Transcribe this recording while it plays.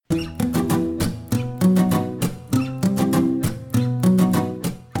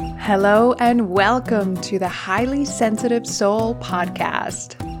Hello and welcome to the Highly Sensitive Soul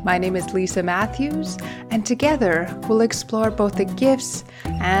podcast. My name is Lisa Matthews, and together we'll explore both the gifts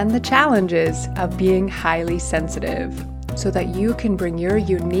and the challenges of being highly sensitive so that you can bring your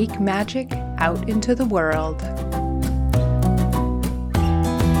unique magic out into the world.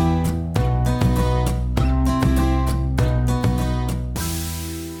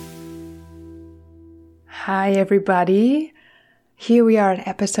 Hi, everybody. Here we are at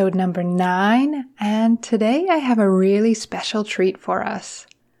episode number 9, and today I have a really special treat for us.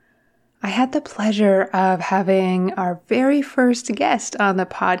 I had the pleasure of having our very first guest on the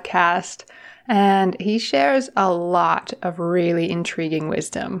podcast, and he shares a lot of really intriguing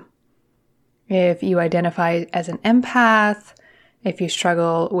wisdom. If you identify as an empath, if you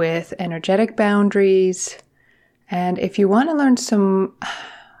struggle with energetic boundaries, and if you want to learn some,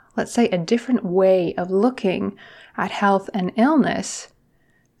 let's say, a different way of looking at health and illness,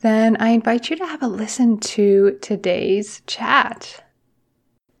 then I invite you to have a listen to today's chat.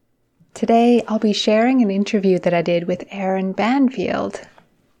 Today, I'll be sharing an interview that I did with Aaron Banfield.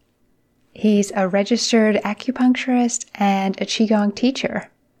 He's a registered acupuncturist and a Qigong teacher.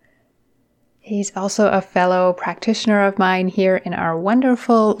 He's also a fellow practitioner of mine here in our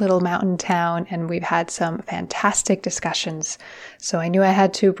wonderful little mountain town, and we've had some fantastic discussions. So I knew I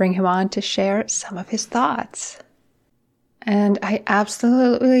had to bring him on to share some of his thoughts. And I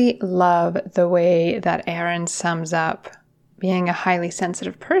absolutely love the way that Aaron sums up being a highly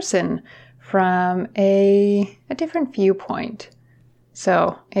sensitive person from a different viewpoint.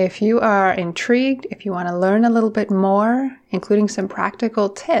 So if you are intrigued, if you want to learn a little bit more, including some practical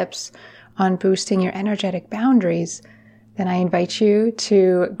tips on boosting your energetic boundaries, then I invite you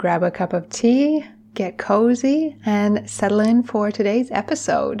to grab a cup of tea, get cozy, and settle in for today's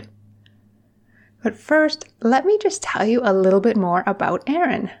episode. But first, let me just tell you a little bit more about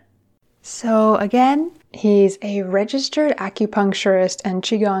Aaron. So again, he's a registered acupuncturist and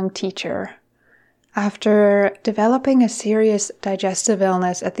Qigong teacher. After developing a serious digestive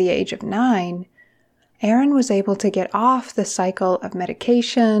illness at the age of 9, Aaron was able to get off the cycle of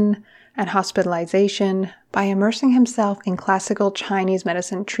medication and hospitalization by immersing himself in classical Chinese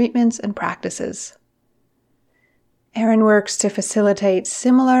medicine treatments and practices. Aaron works to facilitate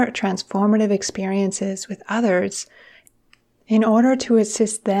similar transformative experiences with others in order to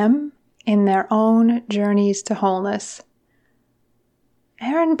assist them in their own journeys to wholeness.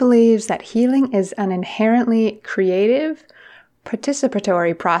 Aaron believes that healing is an inherently creative,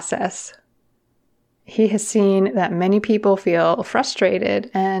 participatory process. He has seen that many people feel frustrated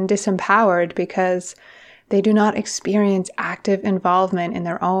and disempowered because they do not experience active involvement in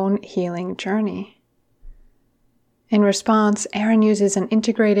their own healing journey. In response, Aaron uses an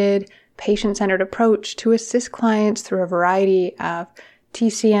integrated, patient-centered approach to assist clients through a variety of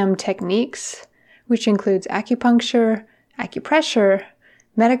TCM techniques, which includes acupuncture, acupressure,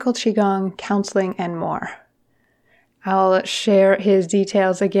 medical Qigong, counseling, and more. I'll share his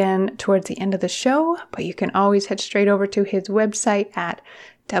details again towards the end of the show, but you can always head straight over to his website at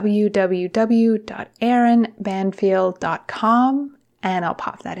www.aaronbanfield.com, and I'll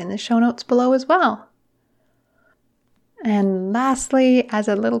pop that in the show notes below as well. And lastly, as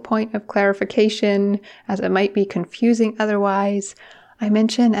a little point of clarification, as it might be confusing otherwise, I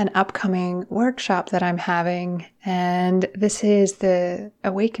mentioned an upcoming workshop that I'm having, and this is the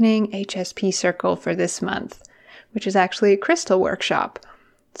Awakening HSP Circle for this month, which is actually a crystal workshop.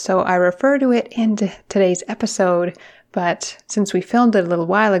 So I refer to it in today's episode, but since we filmed it a little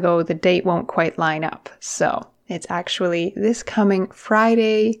while ago, the date won't quite line up. So it's actually this coming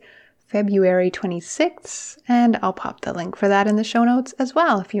Friday, February 26th, and I'll pop the link for that in the show notes as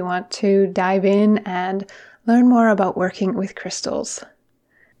well if you want to dive in and learn more about working with crystals.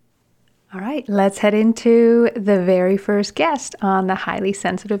 All right, let's head into the very first guest on the Highly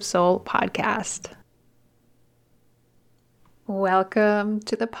Sensitive Soul podcast. Welcome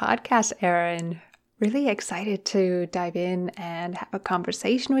to the podcast, Aaron. Really excited to dive in and have a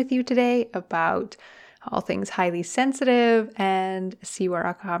conversation with you today about all things highly sensitive and see where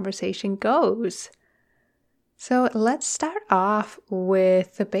our conversation goes. So let's start off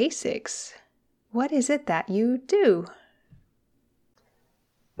with the basics. What is it that you do?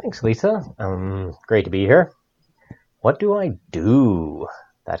 Thanks, Lisa. Great to be here. What do I do?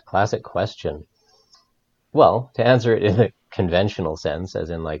 That classic question. Well, to answer it in a conventional sense, as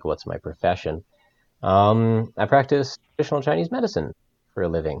in like, what's my profession? I practice traditional Chinese medicine for a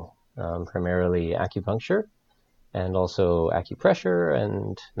living. Primarily acupuncture and also acupressure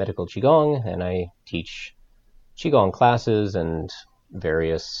and medical Qigong, and I teach Qigong classes and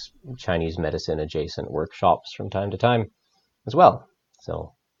various Chinese medicine adjacent workshops from time to time as well.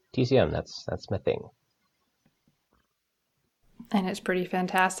 So TCM, that's my thing. And it's pretty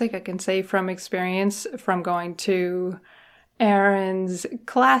fantastic. I can say from experience, from going to Aaron's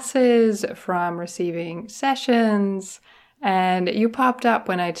classes, from receiving sessions, and you popped up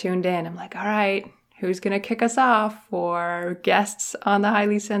when I tuned in. I'm like, all right, who's going to kick us off for guests on the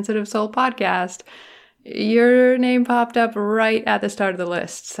Highly Sensitive Soul podcast? Your name popped up right at the start of the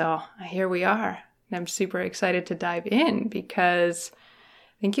list. So here we are. And I'm super excited to dive in because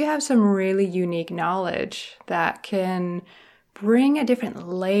I think you have some really unique knowledge that can bring a different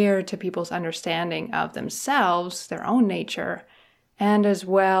layer to people's understanding of themselves, their own nature, and as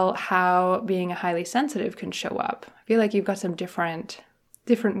well how being a highly sensitive can show up. I feel like you've got some different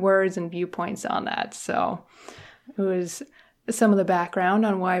words and viewpoints on that. So it was some of the background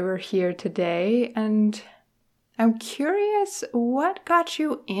on why we're here today. And I'm curious, what got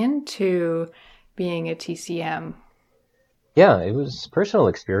you into being a TCM? Yeah, it was personal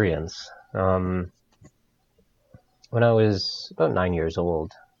experience. When I was about 9 years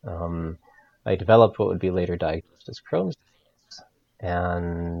old, I developed what would be later diagnosed as Crohn's disease.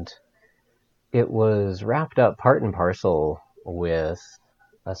 And it was wrapped up part and parcel with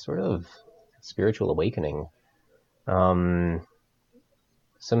a sort of spiritual awakening. Some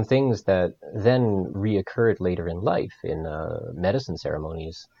things that then reoccurred later in life in medicine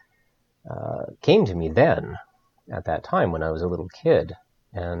ceremonies came to me then, at that time when I was a little kid.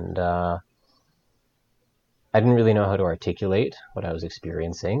 And I didn't really know how to articulate what I was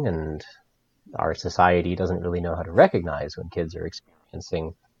experiencing, and our society doesn't really know how to recognize when kids are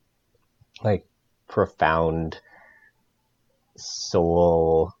experiencing like profound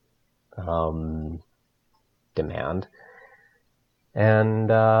soul demand. And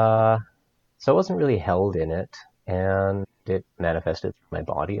so I wasn't really held in it, and it manifested through my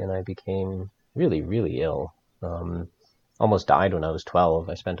body, and I became really, really ill. Almost died when I was 12.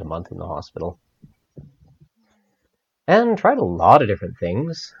 I spent a month in the hospital. And tried a lot of different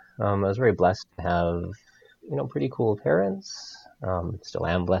things. I was very blessed to have, pretty cool parents. Still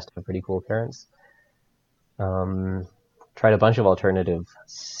am blessed to have pretty cool parents. Tried a bunch of alternative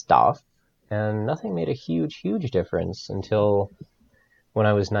stuff, and nothing made a huge, huge difference until when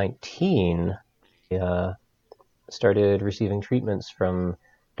I was 19, I started receiving treatments from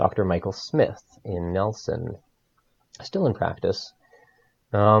Dr. Michael Smith in Nelson, still in practice.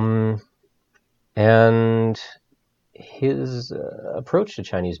 And his approach to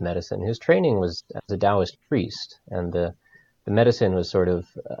Chinese medicine, his training was as a Taoist priest, and the medicine was sort of,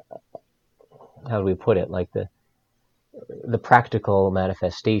 how do we put it, like the practical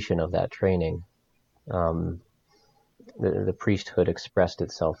manifestation of that training. The priesthood expressed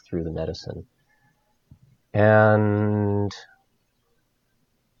itself through the medicine. And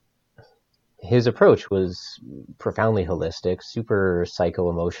his approach was profoundly holistic, super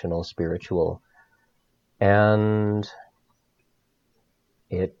psycho-emotional, spiritual, and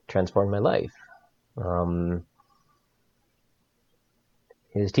it transformed my life.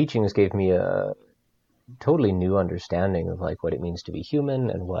 His teachings gave me a totally new understanding of like what it means to be human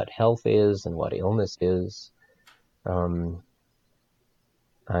and what health is and what illness is. I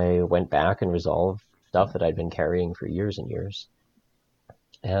went back and resolved stuff that I'd been carrying for years and years,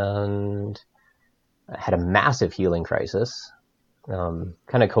 and I had a massive healing crisis. Kind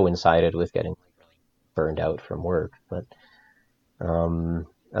of coincided with getting burned out from work, but I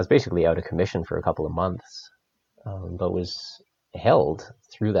was basically out of commission for a couple of months, but was held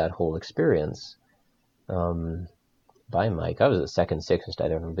through that whole experience by Mike. I was the second sickest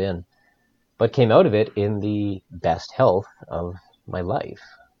I'd ever been, but came out of it in the best health of my life.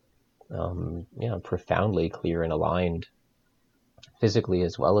 Profoundly clear and aligned, physically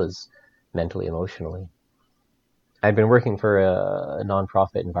as well as mentally, emotionally. I'd been working for a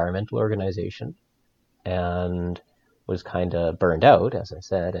nonprofit environmental organization and was kind of burned out, as I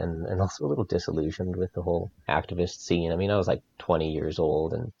said, and also a little disillusioned with the whole activist scene. I mean, I was like 20 years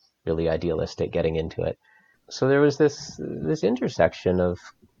old and really idealistic getting into it. So there was this intersection of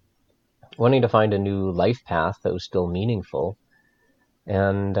wanting to find a new life path that was still meaningful,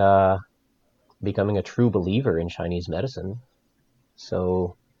 and becoming a true believer in Chinese medicine.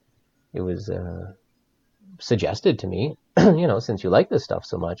 So it was suggested to me, since you like this stuff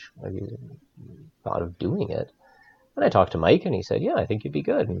so much, have you thought of doing it? And I talked to Mike, and he said, yeah, I think you'd be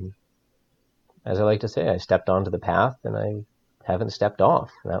good. And as I like to say, I stepped onto the path, and I haven't stepped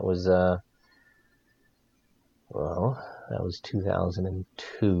off. That was, that was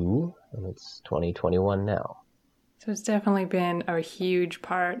 2002, and it's 2021 now. So it's definitely been a huge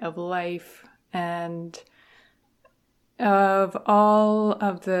part of life, and of all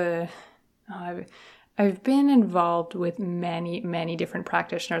of the, I I've been involved with many, many different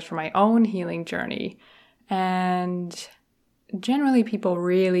practitioners for my own healing journey. And generally people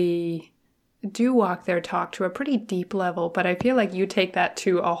really do walk their talk to a pretty deep level, but I feel like you take that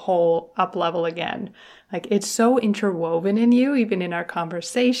to a whole up level again. Like it's so interwoven in you, even in our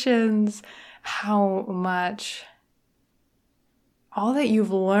conversations, how much all that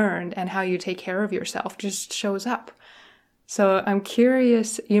you've learned and how you take care of yourself just shows up. So I'm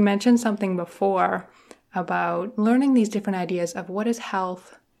curious, you mentioned something before about learning these different ideas of what is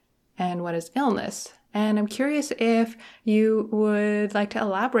health and what is illness. And I'm curious if you would like to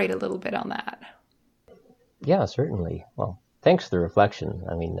elaborate a little bit on that. Yeah, certainly. Well, thanks for the reflection.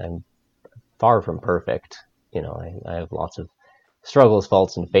 I mean, I'm far from perfect. I have lots of struggles,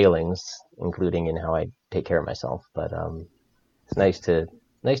 faults, and failings, including in how I take care of myself. But it's nice to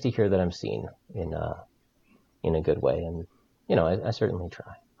hear that I'm seen in a good way, and I certainly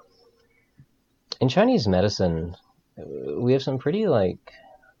try. In Chinese medicine, we have some pretty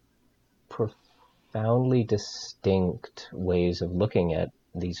profoundly distinct ways of looking at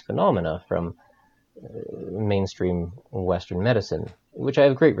these phenomena from mainstream Western medicine, which I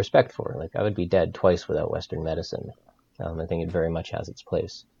have great respect for. Like, I would be dead twice without Western medicine. I think it very much has its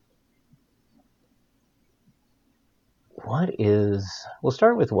place. We'll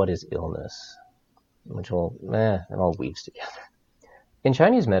start with what is illness, which it all weaves together. In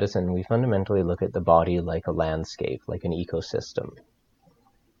Chinese medicine, we fundamentally look at the body like a landscape, like an ecosystem.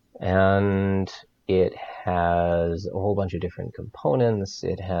 And it has a whole bunch of different components.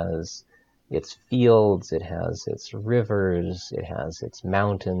 It has its fields, it has its rivers, it has its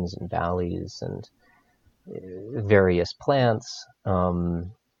mountains and valleys and various plants.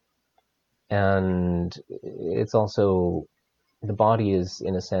 And it's also, the body is,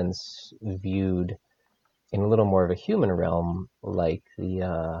 in a sense, viewed in a little more of a human realm, like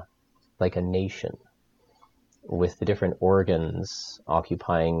a nation, with the different organs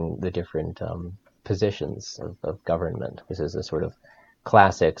occupying the different positions of government. This is a sort of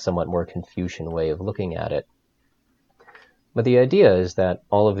classic, somewhat more Confucian way of looking at it. But the idea is that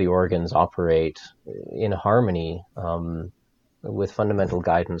all of the organs operate in harmony with fundamental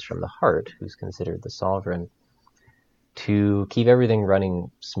guidance from the heart, who's considered the sovereign, to keep everything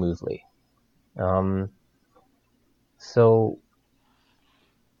running smoothly. So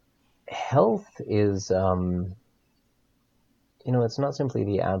health is, it's not simply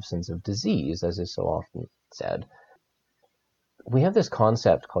the absence of disease, as is so often said. We have this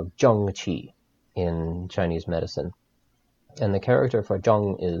concept called zheng qi in Chinese medicine. And the character for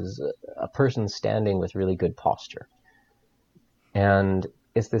zheng is a person standing with really good posture. And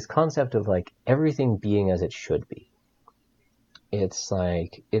it's this concept of everything being as it should be. It's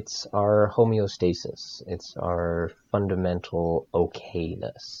our homeostasis. It's our fundamental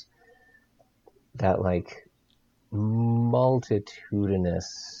okayness. That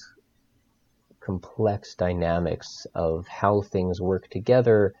multitudinous, complex dynamics of how things work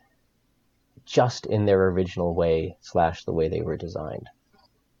together just in their original way / the way they were designed.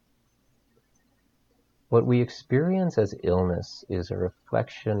 What we experience as illness is a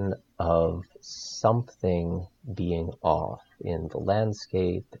reflection of something being off in the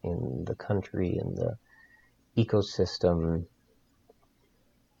landscape, in the country, in the ecosystem,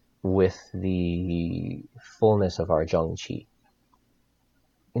 with the fullness of our zheng qi.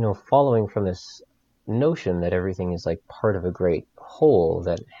 Following from this notion that everything is part of a great whole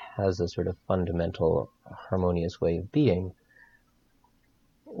that has a sort of fundamental harmonious way of being,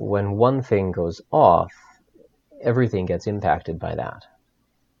 when one thing goes off, everything gets impacted by that.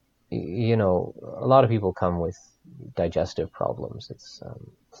 A lot of people come with digestive problems. It's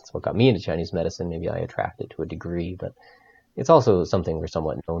what got me into Chinese medicine. Maybe I attract it to a degree, but it's also something we're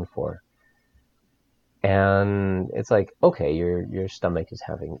somewhat known for. And it's okay, your stomach is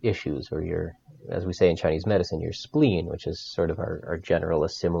having issues, or as we say in Chinese medicine, your spleen, which is sort of our general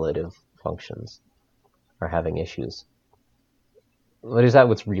assimilative functions, are having issues. But is that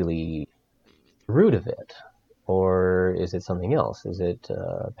what's really the root of it? Or is it something else? Is it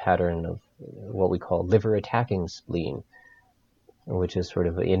a pattern of what we call liver attacking spleen, which is sort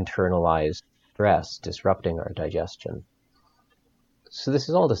of internalized stress disrupting our digestion? So this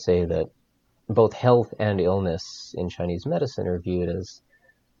is all to say that both health and illness in Chinese medicine are viewed as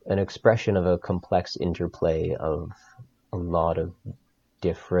an expression of a complex interplay of a lot of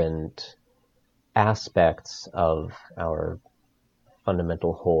different aspects of our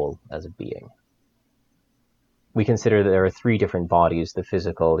fundamental whole as a being. We consider that there are 3 different bodies: the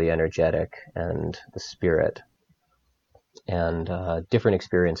physical, the energetic, and the spirit. And different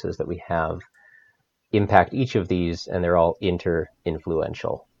experiences that we have impact each of these, and they're all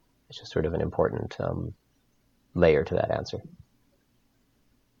inter-influential. It's just sort of an important layer to that answer.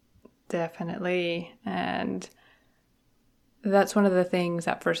 Definitely. And that's one of the things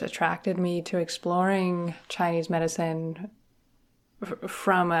that first attracted me to exploring Chinese medicine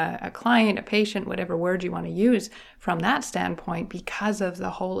from a client, a patient, whatever word you want to use, from that standpoint, because of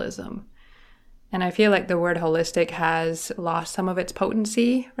the holism. And I feel like the word holistic has lost some of its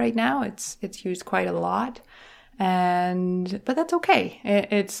potency right now. It's used quite a lot. But that's okay.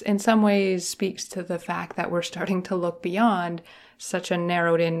 It's in some ways speaks to the fact that we're starting to look beyond such a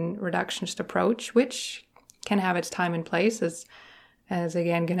narrowed in reductionist approach, which can have its time and place, as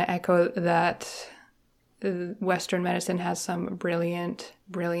again, going to echo that Western medicine has some brilliant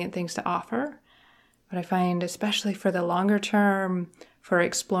things to offer. But I find, especially for the longer term, for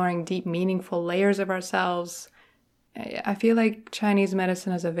exploring deep, meaningful layers of ourselves, I feel like Chinese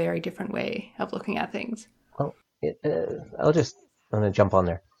medicine has a very different way of looking at things. Well, I'm going to jump on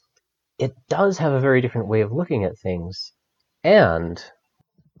there. It does have a very different way of looking at things. And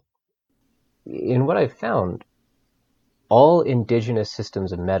in what I've found, all indigenous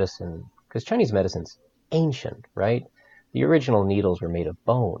systems of medicine, because Chinese medicine's ancient, right? The original needles were made of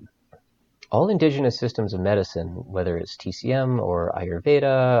bone. All indigenous systems of medicine, whether it's TCM or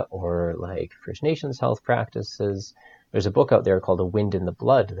Ayurveda or like First Nations health practices, there's a book out there called A Wind in the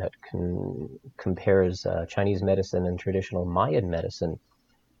Blood that compares Chinese medicine and traditional Mayan medicine.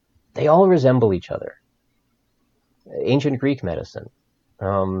 They all resemble each other. Ancient Greek medicine.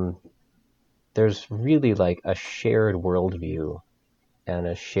 There's really like a shared worldview and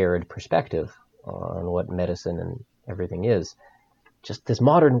a shared perspective on what medicine and everything is. Just this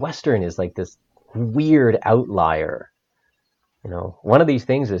modern Western is like this weird outlier. You know, one of these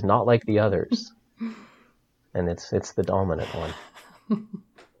things is not like the others. And it's the dominant one.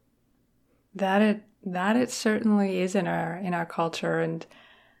 That it certainly is in our culture,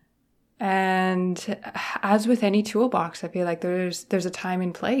 and as with any toolbox, I feel like there's a time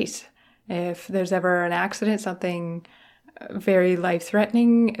and place. If there's ever an accident, something very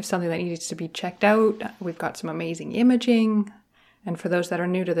life-threatening, if something that needs to be checked out, we've got some amazing imaging. And for those that are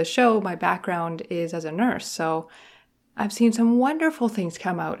new to the show, my background is as a nurse, so I've seen some wonderful things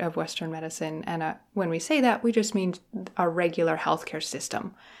come out of Western medicine. And when we say that, we just mean our regular healthcare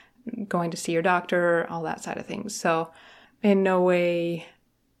system, going to see your doctor, all that side of things. So in no way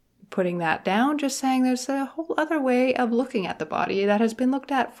putting that down, just saying there's a whole other way of looking at the body that has been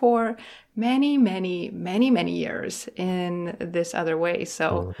looked at for many, many, many, many years in this other way.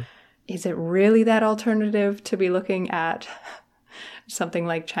 So is it really that alternative to be looking at something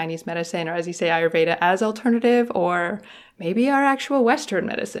like Chinese medicine, or as you say, Ayurveda as alternative, or maybe our actual Western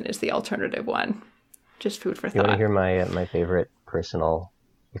medicine is the alternative one? Just food for thought. You want to hear my favorite personal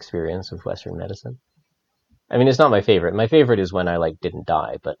experience with Western medicine? I mean, it's not my favorite. My favorite is when I didn't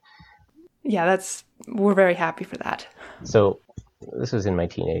die, but yeah, we're very happy for that. So this was in my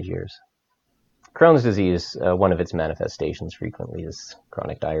teenage years. Crohn's disease, one of its manifestations frequently is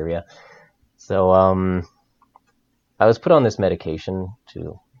chronic diarrhea. So I was put on this medication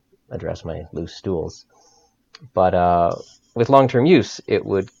to address my loose stools, but with long-term use, it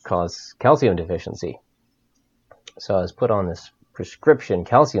would cause calcium deficiency. So I was put on this prescription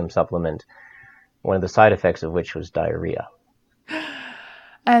calcium supplement, one of the side effects of which was diarrhea.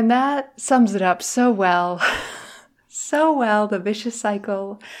 And that sums it up so well. So well, the vicious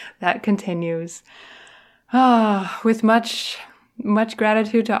cycle that continues. With much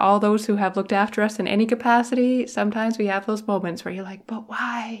gratitude to all those who have looked after us in any capacity. Sometimes we have those moments where you're like, but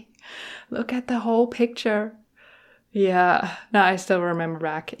why? Look at the whole picture. Yeah. No, I still remember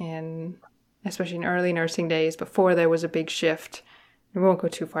back especially in early nursing days, before there was a big shift. We won't go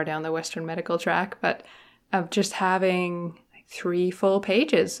too far down the Western medical track, but of just having 3 full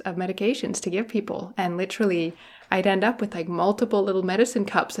pages of medications to give people. And literally, I'd end up with multiple little medicine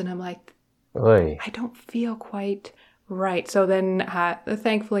cups, and I'm like, Oy. I don't feel quite right. So then,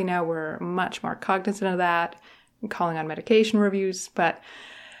 thankfully now we're much more cognizant of that, and calling on medication reviews, but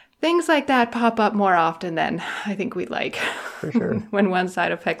things like that pop up more often than I think we'd like. For sure. When one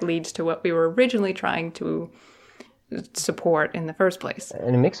side effect leads to what we were originally trying to support in the first place.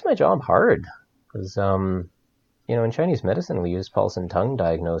 And it makes my job hard because, in Chinese medicine, we use pulse and tongue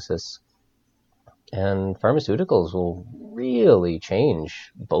diagnosis, and pharmaceuticals will really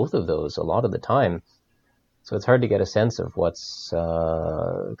change both of those a lot of the time. So it's hard to get a sense of what's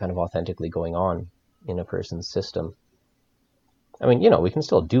kind of authentically going on in a person's system. I mean, we can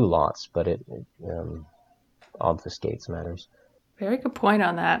still do lots, but it obfuscates matters. Very good point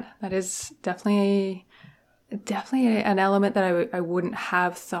on that. That is definitely an element that I wouldn't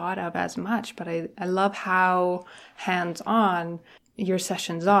have thought of as much, but I love how hands-on your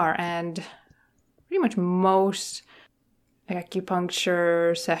sessions are. And pretty much most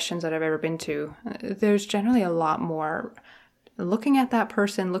acupuncture sessions that I've ever been to, there's generally a lot more looking at that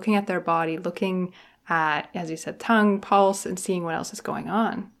person, looking at their body, looking at, as you said, tongue, pulse, and seeing what else is going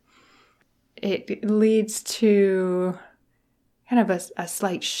on. It leads to kind of a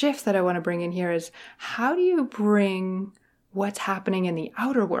slight shift that I want to bring in here is, how do you bring what's happening in the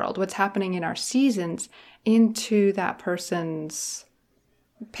outer world, what's happening in our seasons, into that person's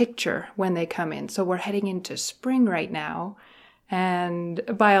picture when they come in? So we're heading into spring right now, and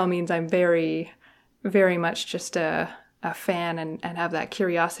by all means, I'm very, very much just a fan and have that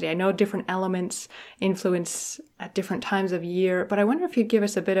curiosity. I know different elements influence at different times of year, but I wonder if you'd give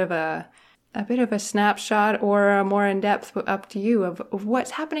us a bit of a snapshot, or a more in-depth, up to you, of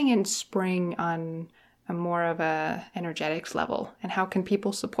what's happening in spring on a more of a energetics level, and how can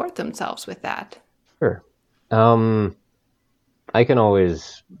people support themselves with that? Sure. I can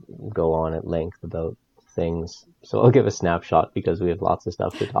always go on at length about things, so I'll give a snapshot because we have lots of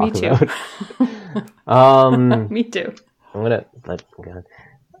stuff to talk about. Me too. I'm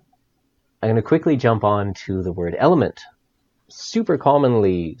gonna quickly jump on to the word element. Super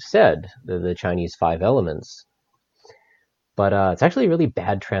commonly said, the Chinese 5 elements, but it's actually a really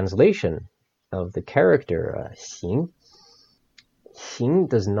bad translation of the character Xing. Xing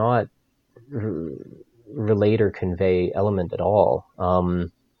does not relate or convey element at all.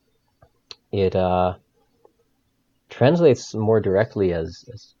 It translates more directly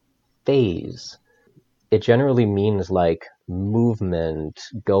as phase. It generally means like movement,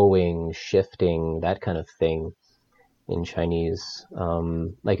 going, shifting, that kind of thing in Chinese.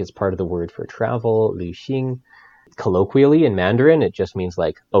 Like it's part of the word for travel, 旅行. Colloquially in Mandarin, it just means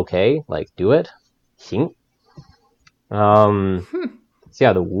like, okay, like do it, 行. So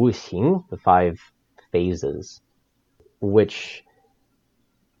yeah, the Wu Xing, the 5 phases, which,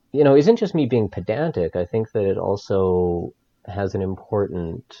 isn't just me being pedantic. I think that it also has an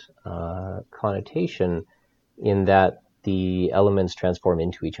important connotation in that the elements transform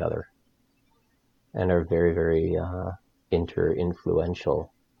into each other and are very, very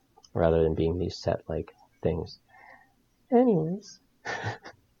inter-influential rather than being these set-like things. Anyways,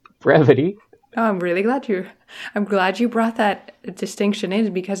 brevity. Oh, I'm glad you brought that distinction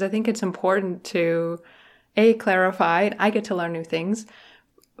in, because I think it's important to clarify. I get to learn new things,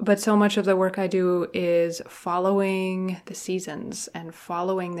 but so much of the work I do is following the seasons and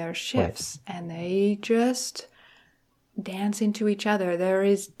following their shifts, right. And they just dance into each other. There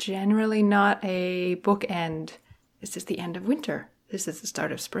is generally not a bookend. This is the end of winter. This is the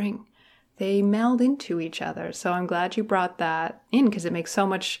start of spring. They meld into each other. So I'm glad you brought that in, because it makes so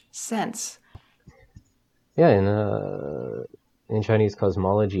much sense. Yeah, in Chinese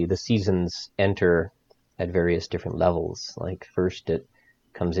cosmology, the seasons enter at various different levels. Like first it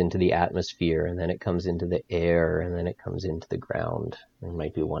comes into the atmosphere, and then it comes into the air, and then it comes into the ground. There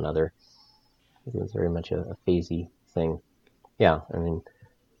might be one other. It's very much a phasey thing. Yeah, I mean,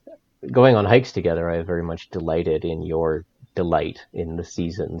 going on hikes together, I have very much delighted in your delight in the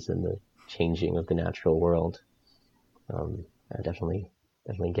seasons and the changing of the natural world. I definitely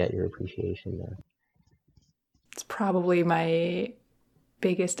get your appreciation there. It's probably my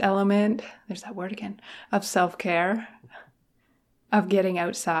biggest element, there's that word again, of self-care, of getting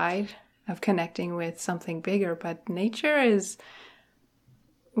outside, of connecting with something bigger. But nature is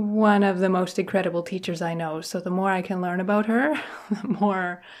one of the most incredible teachers I know. So the more I can learn about her, the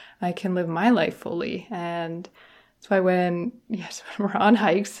more I can live my life fully. And that's why when we're on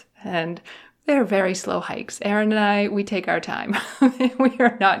hikes, and they're very slow hikes, Aaron and I, we take our time. We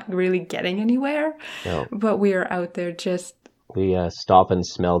are not really getting anywhere, no. But we are out there just... We stop and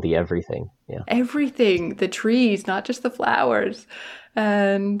smell the everything. Yeah, everything, the trees, not just the flowers.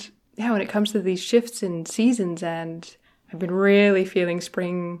 And yeah, when it comes to these shifts in seasons, and I've been really feeling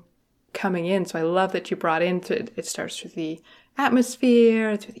spring coming in. So I love that you brought into it. It starts through the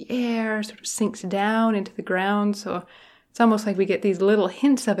atmosphere, through the air, sort of sinks down into the ground. So it's almost like we get these little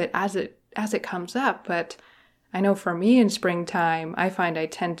hints of it as it comes up. But I know for me in springtime, I find I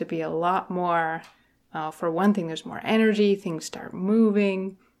tend to be a lot more, for one thing, there's more energy, things start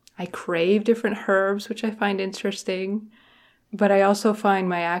moving. I crave different herbs, which I find interesting. But I also find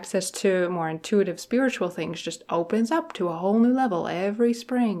my access to more intuitive spiritual things just opens up to a whole new level every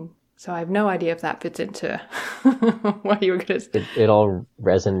spring. So I have no idea if that fits into what you were going to say. It all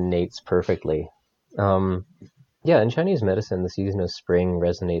resonates perfectly. Yeah, in Chinese medicine, the season of spring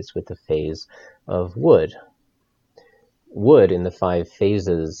resonates with the phase of wood. Wood in the 5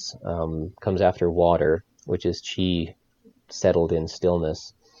 phases comes after water, which is qi settled in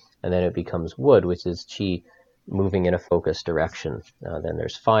stillness. And then it becomes wood, which is qi moving in a focused direction. Then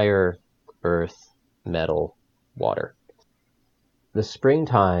there's fire, earth, metal, water. The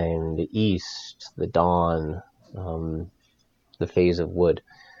springtime, the east, the dawn, the phase of wood,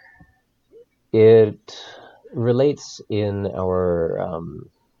 it relates in our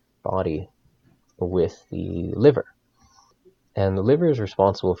body with the liver. And the liver is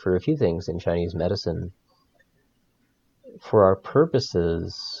responsible for a few things in Chinese medicine. For our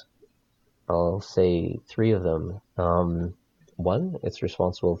purposes, I'll say three of them. One, it's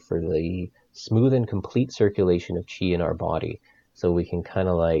responsible for the smooth and complete circulation of qi in our body. So we can kind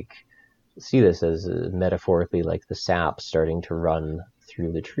of like see this as metaphorically like the sap starting to run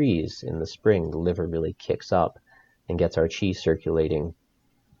through the trees in the spring. The liver really kicks up and gets our qi circulating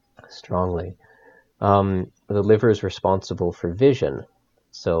strongly. The liver is responsible for vision,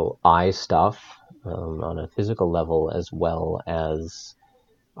 so eye stuff on a physical level, as well as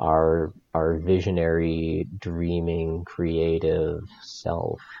our visionary, dreaming, creative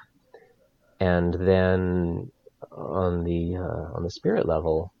self. And then on the spirit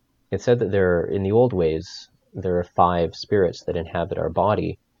level, it's said that in the old ways, there are 5 spirits that inhabit our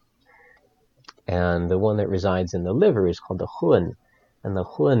body, and the one that resides in the liver is called the Hun, and the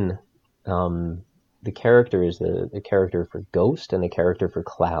Hun. The character is the character for ghost and the character for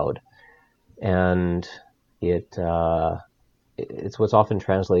cloud, and it's what's often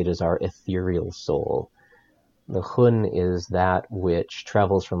translated as our ethereal soul. The Hun is that which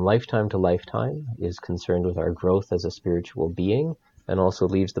travels from lifetime to lifetime, is concerned with our growth as a spiritual being, and also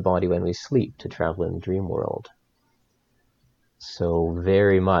leaves the body when we sleep to travel in the dream world. So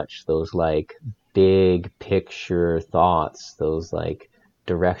very much those like big picture thoughts, those like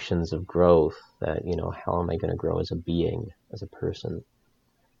directions of growth that, how am I going to grow as a being, as a person,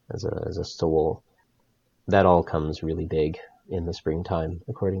 as a soul? That all comes really big in the springtime,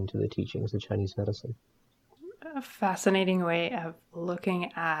 according to the teachings of Chinese medicine. A fascinating way of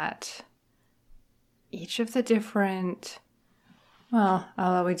looking at each of the different, well,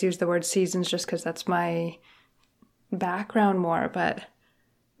 I'll always use the word seasons just because that's my background more, but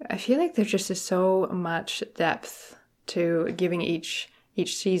I feel like there just is so much depth to giving each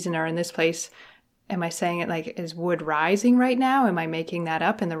season, or in this place, am I saying it like, is wood rising right now? Am I making that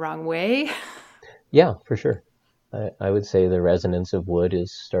up in the wrong way? Yeah, for sure. I would say the resonance of wood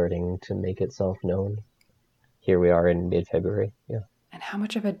is starting to make itself known. Here we are in mid-February, yeah. And how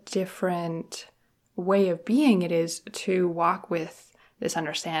much of a different way of being it is to walk with this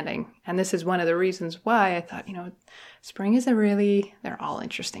understanding. And this is one of the reasons why I thought, spring is they're all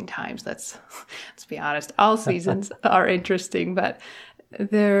interesting times. Let's be honest. All seasons are interesting, but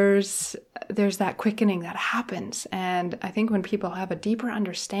there's that quickening that happens. And I think when people have a deeper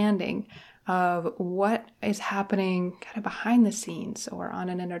understanding of what is happening kind of behind the scenes or on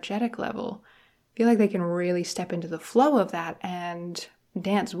an energetic level, I feel like they can really step into the flow of that and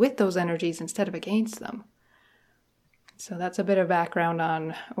dance with those energies instead of against them. So that's a bit of background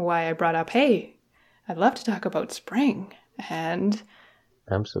on why I brought up, hey, I'd love to talk about spring. And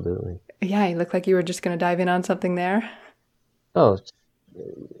absolutely. Yeah, you look like you were just going to dive in on something there. Oh,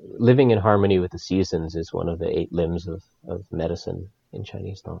 living in harmony with the seasons is one of the 8 limbs of medicine in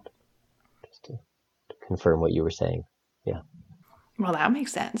Chinese thought. Just to confirm what you were saying. Yeah. Well, that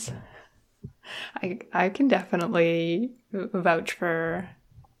makes sense. I can definitely vouch for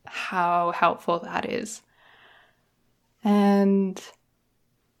how helpful that is. And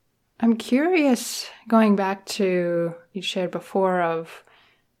I'm curious, going back to you shared before of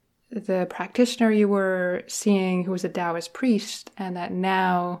the practitioner you were seeing who was a Taoist priest, and that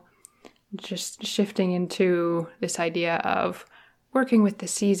now just shifting into this idea of working with the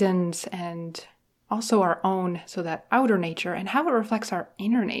seasons and also our own, so that outer nature and how it reflects our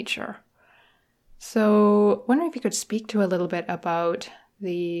inner nature. So wondering if you could speak to a little bit about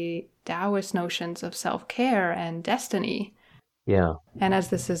the Taoist notions of self-care and destiny. Yeah. And as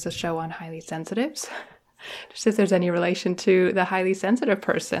this is a show on highly sensitives, just if there's any relation to the highly sensitive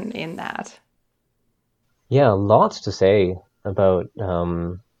person in that. Yeah, lots to say about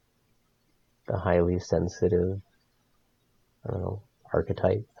the highly sensitive,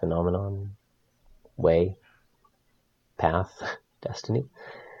 archetype, phenomenon, way, path, destiny.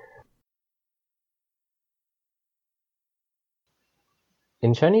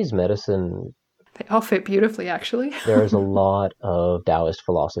 In Chinese medicine, they all fit beautifully, actually. There's a lot of Taoist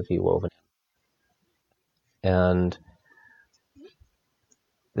philosophy woven in. And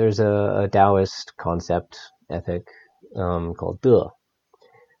there's a Taoist concept, ethic, called De.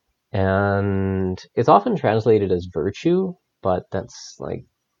 And it's often translated as virtue, but that's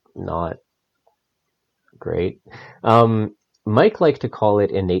not great. Mike liked to call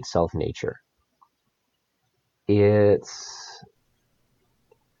it innate self-nature. it's,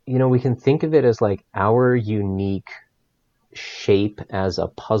 we can think of it as like our unique shape as a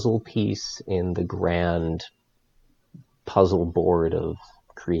puzzle piece in the grand puzzle board of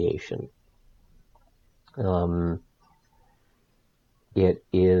creation. It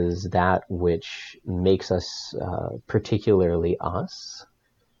is that which makes us particularly us,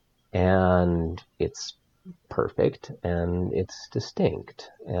 and it's perfect and it's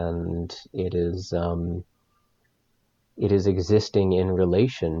distinct, and it is existing in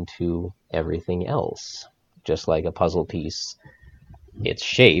relation to everything else, just like a puzzle piece. Its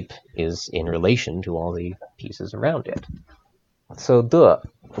shape is in relation to all the pieces around it. So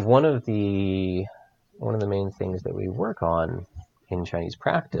one of the main things that we work on in Chinese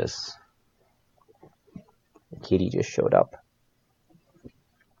practice, Kitty just showed up.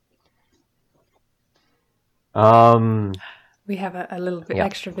 We have a little bit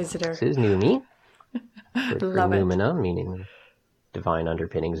extra visitor. This is Numi. Love it. Numina, meaning divine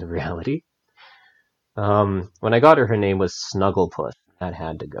underpinnings of reality. When I got her name was Snugglepuss. That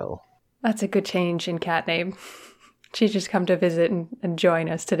had to go. That's a good change in cat name. She's just come to visit and join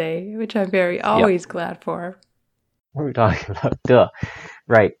us today, which I'm always glad for. What are we talking about?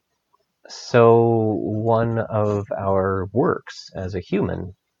 Right. So one of our works as a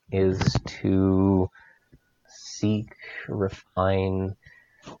human is to seek, refine,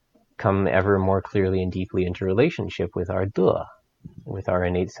 come ever more clearly and deeply into relationship with our De, with our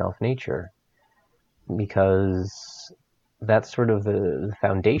innate self-nature. Because that's sort of the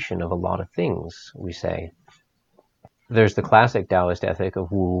foundation of a lot of things, we say. There's the classic Taoist ethic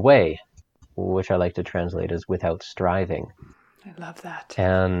of Wu Wei, which I like to translate as without striving. I love that.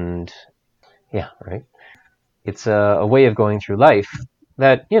 And yeah, right. It's a way of going through life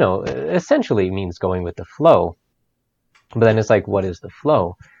that, essentially means going with the flow. But then it's like, what is the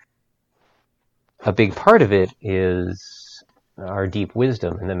flow? A big part of it is our deep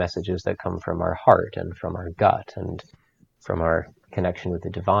wisdom and the messages that come from our heart and from our gut and from our connection with the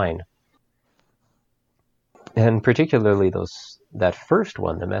divine. And particularly that first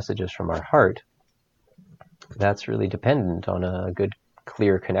one, the messages from our heart, that's really dependent on a good,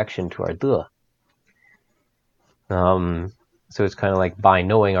 clear connection to our De. So it's kind of like by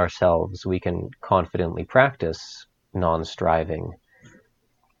knowing ourselves, we can confidently practice non-striving,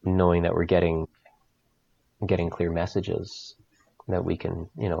 knowing that we're getting clear messages that we can,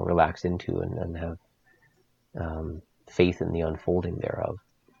 relax into and have faith in the unfolding thereof.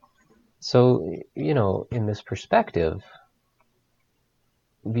 So, in this perspective,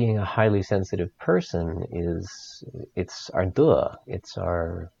 being a highly sensitive person it's our De, it's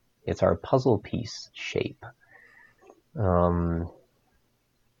our puzzle piece shape.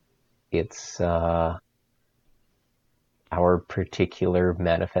 It's our particular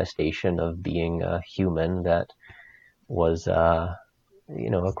manifestation of being a human that was,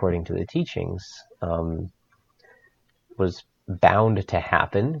 according to the teachings, was bound to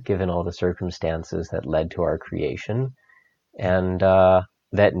happen given all the circumstances that led to our creation, and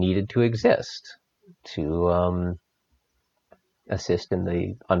that needed to exist to assist in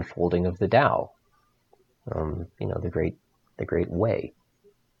the unfolding of the Tao. The great way.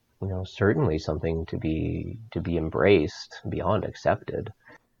 Certainly something to be embraced, beyond accepted.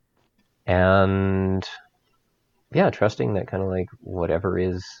 And yeah, trusting that kind of like whatever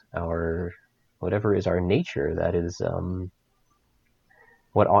is our nature, that is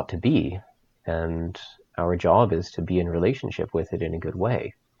what ought to be, and our job is to be in relationship with it in a good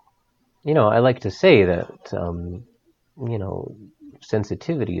way. I like to say that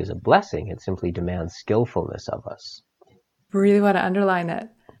sensitivity is a blessing. It simply demands skillfulness of us. Really want to underline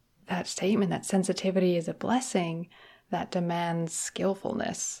that statement, that sensitivity is a blessing that demands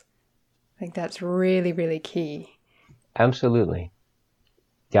skillfulness. I think that's really, really key. Absolutely.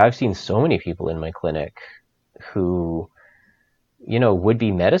 Yeah, I've seen so many people in my clinic who, would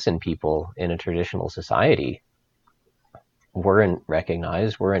be medicine people in a traditional society, weren't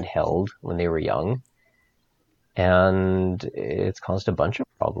recognized, weren't held when they were young. And it's caused a bunch of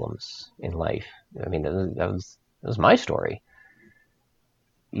problems in life. I mean, that was my story.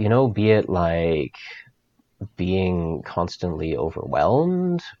 Be it like being constantly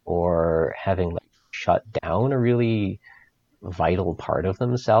overwhelmed or having like shut down a really vital part of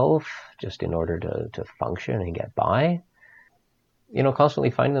themselves just in order to function and get by. Constantly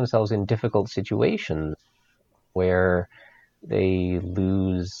find themselves in difficult situations where they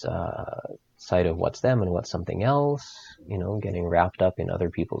lose sight of what's them and what's something else, getting wrapped up in other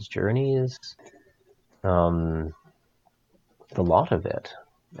people's journeys. The lot of it.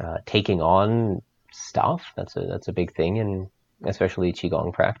 Taking on stuff, that's a big thing, and especially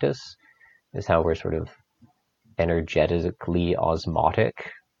Qigong practice, is how we're sort of energetically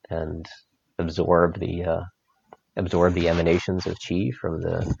osmotic and absorb the emanations of qi from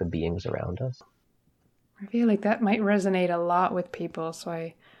the beings around us. I feel like that might resonate a lot with people, so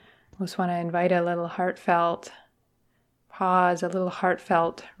I just want to invite a little heartfelt pause, a little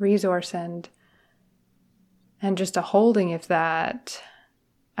heartfelt resource, and just a holding if that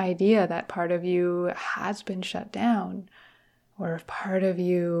idea, that part of you has been shut down, or if part of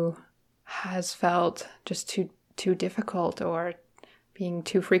you has felt just too difficult or being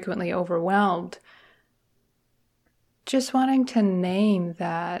too frequently overwhelmed. Just wanting to name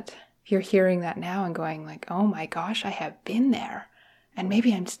that, if you're hearing that now and going like, oh my gosh, I have been there, and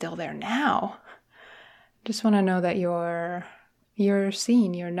maybe I'm still there now. Just want to know that you're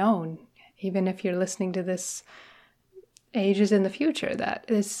seen, you're known, even if you're listening to this ages in the future, that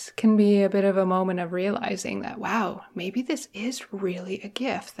this can be a bit of a moment of realizing that, wow, maybe this is really a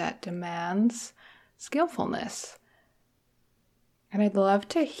gift that demands skillfulness. And I'd love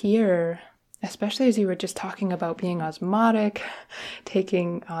to hear, especially as you were just talking about being osmotic,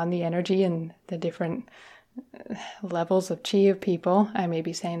 taking on the energy and the different levels of qi of people. I may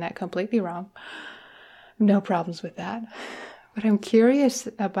be saying that completely wrong. No problems with that. But I'm curious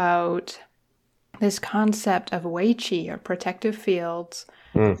about this concept of wei qi, or protective fields.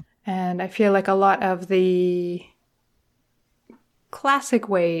 And I feel like a lot of the classic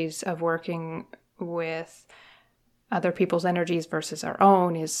ways of working with other people's energies versus our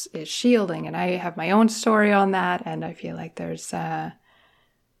own is shielding. And I have my own story on that, and I feel like there's a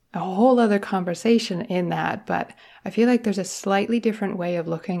whole other conversation in that, but I feel like there's a slightly different way of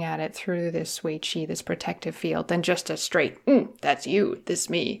looking at it through this wei qi, this protective field, than just a straight, that's you, this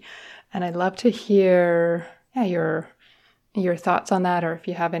me. And I'd love to hear your thoughts on that, or if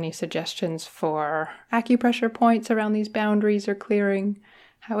you have any suggestions for acupressure points around these boundaries or clearing,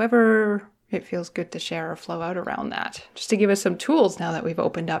 however it feels good to share or flow out around that, just to give us some tools now that we've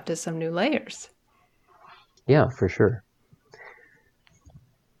opened up to some new layers. Yeah, for sure.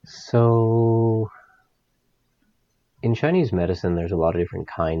 So in Chinese medicine, there's a lot of different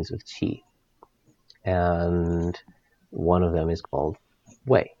kinds of qi. And one of them is called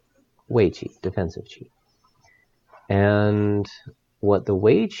wei qi, defensive qi. And what the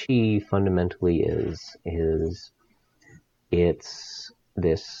wei qi fundamentally is it's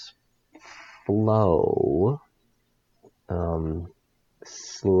this flow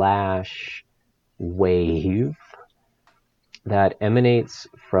slash wave that emanates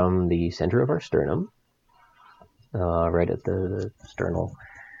from the center of our sternum, right at the sternal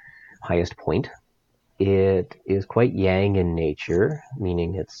highest point. It is quite yang in nature,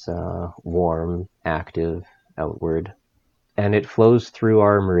 meaning it's warm, active, outward, and it flows through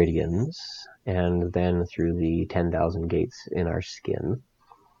our meridians and then through the 10,000 gates in our skin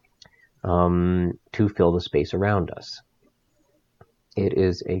to fill the space around us. It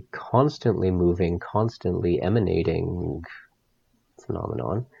is a constantly moving, constantly emanating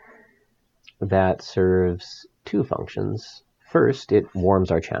phenomenon that serves two functions. First, it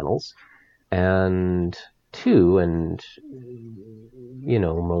warms our channels, and two, and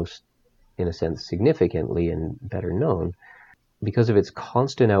most, in a sense, significantly and better known, because of its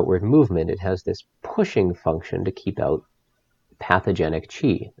constant outward movement, it has this pushing function to keep out pathogenic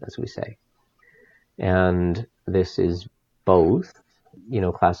qi, as we say. And this is both,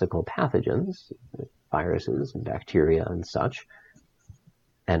 classical pathogens, viruses and bacteria and such,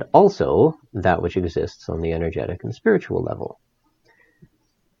 and also that which exists on the energetic and spiritual level.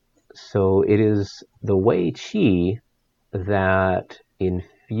 So it is the wei qi that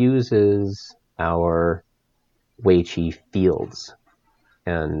infuses our wei qi fields.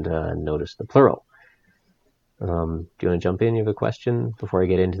 And notice the plural. Do you want to jump in? You have a question before I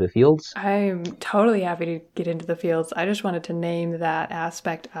get into the fields? I'm totally happy to get into the fields. I just wanted to name that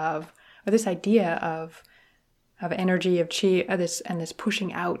aspect of, or this idea of energy, of qi, this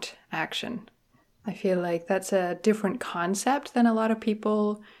pushing out action. I feel like that's a different concept than a lot of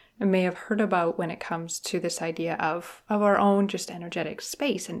people may have heard about when it comes to this idea of our own just energetic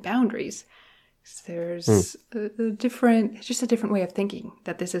space and boundaries. There's a different way of thinking,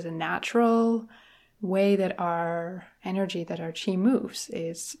 that this is a natural way that our energy, that our qi moves,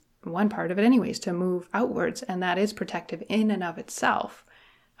 is one part of it anyways, to move outwards, and that is protective in and of itself.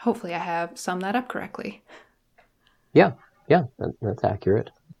 Hopefully I have summed that up correctly. Yeah, that's accurate.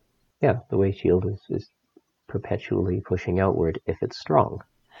 Yeah, the wei shield is perpetually pushing outward if it's strong.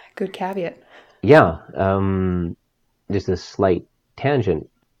 Good caveat. Yeah, just a slight tangent.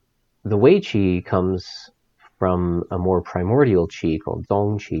 The wei qi comes from a more primordial qi called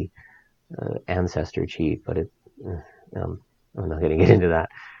zong qi, ancestor qi, but I'm not going to get into that.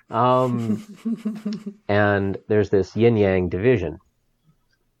 And there's this yin-yang division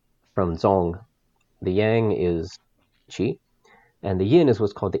from Zong. The yang is qi, and the yin is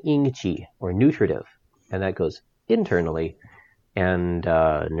what's called the ying qi, or nutritive, and that goes internally and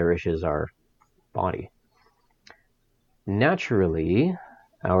nourishes our body. Naturally,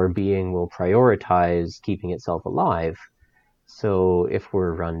 our being will prioritize keeping itself alive. So if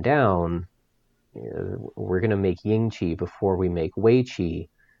we're run down, we're going to make yin qi before we make wei qi,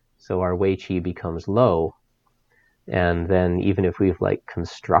 so our wei qi becomes low. And then even if we've like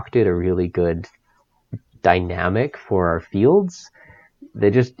constructed a really good dynamic for our fields,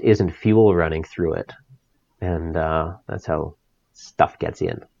 there just isn't fuel running through it. And that's how stuff gets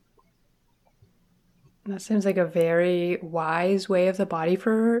in. That seems like a very wise way of the body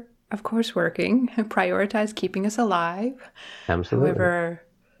for, of course, working. Prioritize keeping us alive. Absolutely. However,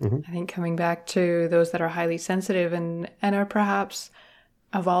 I think coming back to those that are highly sensitive and are perhaps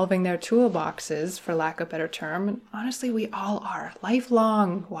evolving their toolboxes, for lack of a better term, and honestly, we all are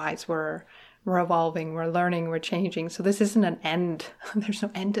lifelong wise. We're evolving, we're learning, we're changing. So this isn't an end. There's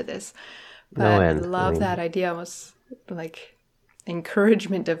no end to this. But No end. I love that idea, almost like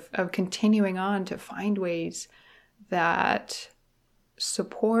encouragement of continuing on to find ways that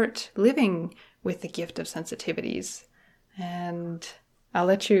support living with the gift of sensitivities. And I'll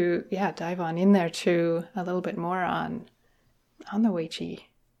let you, dive on in there too a little bit more on the Wei Qi.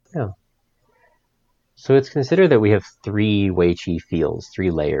 Yeah. So it's considered that we have 3 Wei Qi fields,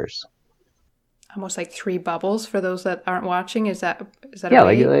 3 layers. Almost like 3 bubbles for those that aren't watching. Is that yeah,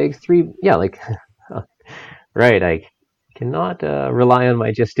 like 3, right. I cannot rely on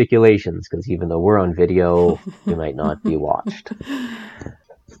my gesticulations because even though we're on video, we might not be watched.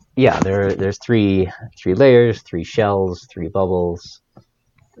 Yeah, there's 3 layers, 3 shells, 3 bubbles.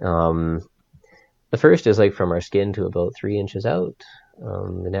 The first is like from our skin to about 3 inches out.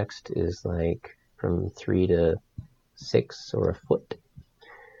 The next is like from 3 to 6 or a foot.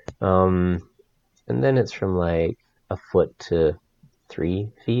 And then it's from like a foot to 3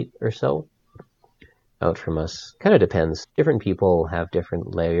 feet or so out from us. Kind of depends. Different people have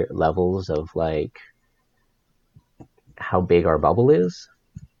different levels of like how big our bubble is.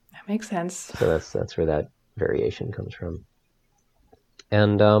 That makes sense. So that's where that variation comes from.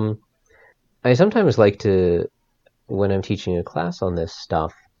 And I sometimes like to, when I'm teaching a class on this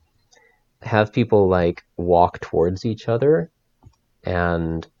stuff, have people like walk towards each other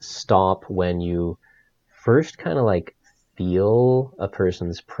and stop when you first kind of like feel a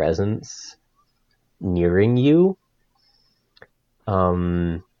person's presence nearing you,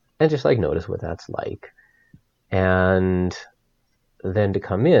 and just like notice what that's like, and then to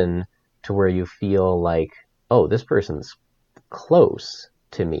come in to where you feel like, oh, this person's close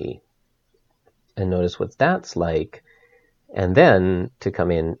to me, and notice what that's like, and then to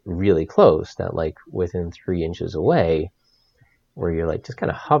come in really close, that like within 3 inches away, where you're like just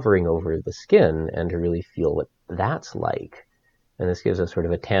kind of hovering over the skin, and to really feel what that's like. And this gives us sort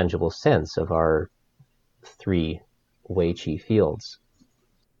of a tangible sense of our 3 Wei Qi fields.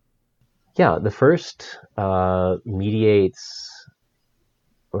 Yeah, the first mediates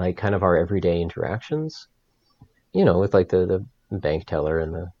like kind of our everyday interactions, with like the bank teller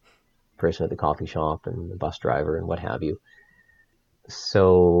and the person at the coffee shop and the bus driver and what have you.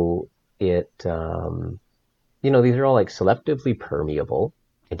 So it, these are all like selectively permeable,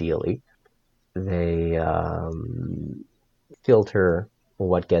 ideally. They filter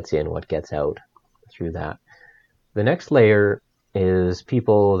what gets in, what gets out through that. The next layer is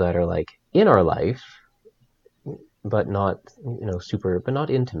people that are like in our life, but not, but not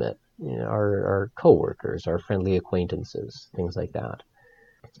intimate. Our coworkers, our friendly acquaintances, things like that.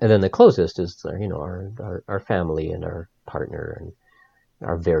 And then the closest is, our family and our partner and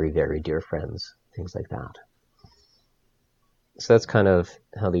our very, very dear friends, things like that. So that's kind of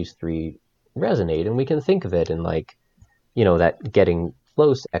how these 3 resonate. And we can think of it in like, that getting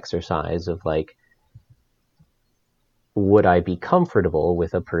close exercise of like, would I be comfortable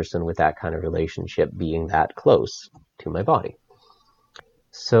with a person with that kind of relationship being that close to my body?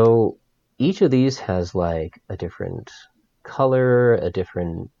 So each of these has like a different color, a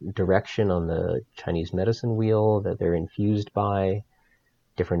different direction on the Chinese medicine wheel that they're infused by,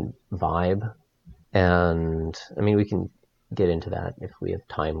 different vibe. And I mean, we can get into that if we have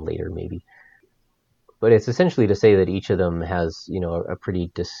time later, maybe. But it's essentially to say that each of them has, a pretty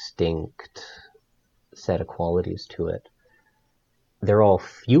distinct set of qualities to it. They're all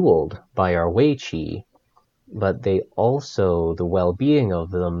fueled by our Wei Qi, but they also, the well-being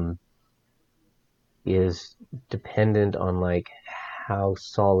of them is dependent on like how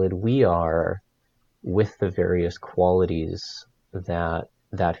solid we are with the various qualities that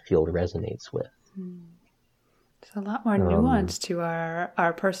that field resonates with. There's a lot more nuance to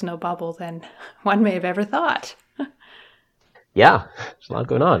our personal bubble than one may have ever thought. Yeah, there's a lot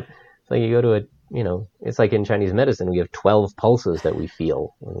going on. It's like you go to it's like in Chinese medicine, we have 12 pulses that we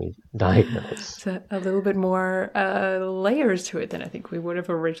feel when we diagnose. It's a little bit more layers to it than I think we would have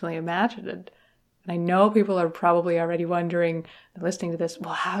originally imagined. And I know people are probably already wondering, listening to this,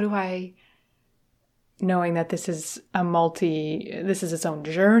 well, how do I, knowing that this is its own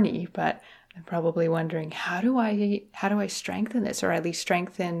journey, but I'm probably wondering, how do I strengthen this, or at least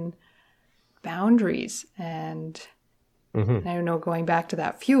strengthen boundaries? And I don't know, going back to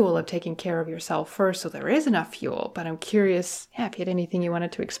that fuel of taking care of yourself first so there is enough fuel. But I'm curious, if you had anything you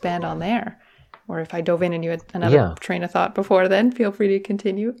wanted to expand on there, or if I dove in and you had another train of thought before then, feel free to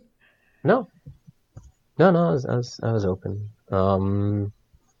continue. No, I was open.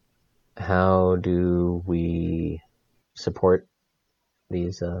 How do we support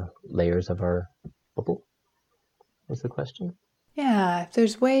these layers of our bubble? Was the question? Yeah, if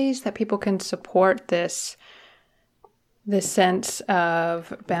there's ways that people can support this sense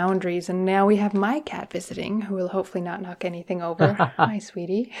of boundaries. And now we have my cat visiting, who will hopefully not knock anything over. Hi,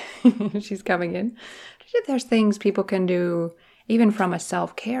 sweetie. She's coming in. There's things people can do, even from a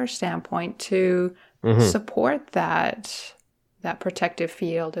self-care standpoint, to support that protective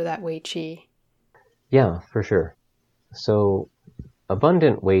field or that Wei Qi. Yeah, for sure. So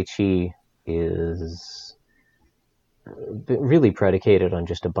abundant Wei Qi is really predicated on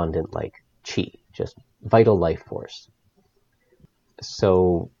just abundant Qi, just vital life force.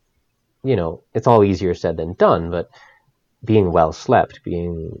 So, it's all easier said than done, but being well slept,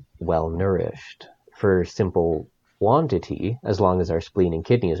 being well nourished, for simple quantity, as long as our spleen and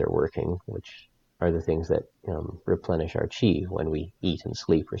kidneys are working, which are the things that replenish our qi when we eat and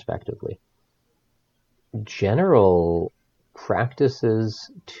sleep, respectively. General practices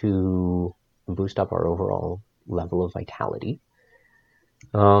to boost up our overall level of vitality.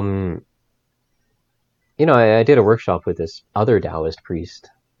 I did a workshop with this other Taoist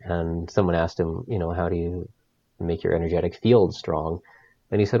priest, and someone asked him, how do you make your energetic field strong?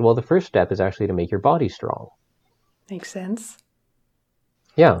 And he said, well, the first step is actually to make your body strong. Makes sense.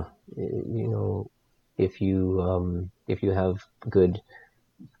 Yeah. If you have good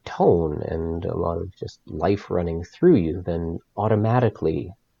tone and a lot of just life running through you, then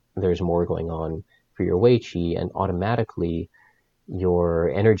automatically there's more going on for your Wei Qi, and automatically your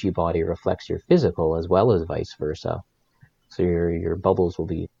energy body reflects your physical as well as vice versa. So your bubbles will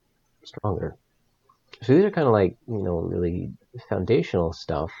be stronger. So these are kind of really foundational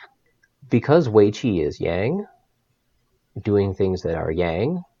stuff. Because Wei Qi is yang, doing things that are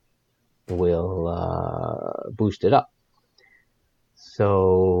yang will boost it up.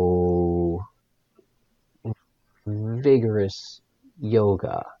 So vigorous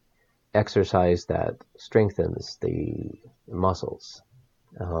yoga, exercise that strengthens the muscles,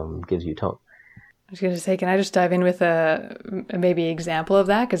 gives you tone. I was going to say, can I just dive in with a maybe example of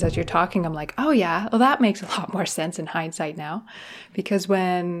that? Because as you're talking, I'm like, oh yeah, well that makes a lot more sense in hindsight now. Because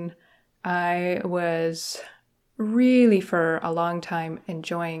when I was really for a long time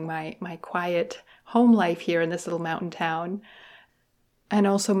enjoying my quiet home life here in this little mountain town, and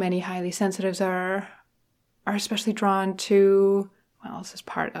also many highly sensitives are especially drawn to, well, this is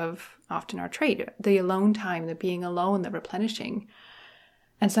part of often our trait, the alone time, the being alone, the replenishing.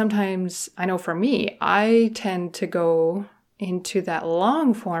 And sometimes, I know for me, I tend to go into that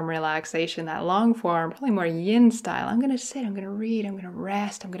long form relaxation, that long form, probably more yin style. I'm going to sit, I'm going to read, I'm going to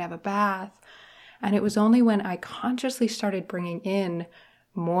rest, I'm going to have a bath. And it was only when I consciously started bringing in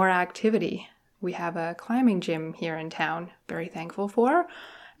more activity. We have a climbing gym here in town, very thankful for.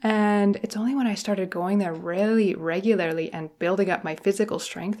 And it's only when I started going there really regularly and building up my physical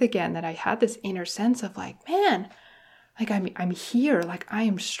strength again that I had this inner sense of man, I'm here, I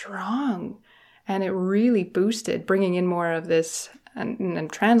am strong. And it really boosted, bringing in more of this, and I'm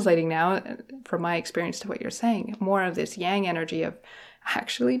translating now from my experience to what you're saying, more of this yang energy of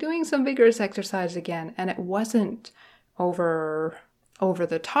actually doing some vigorous exercise again. And it wasn't over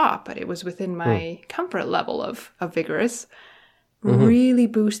the top, but it was within my comfort level of vigorous. Really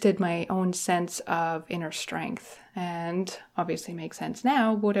boosted my own sense of inner strength, and obviously makes sense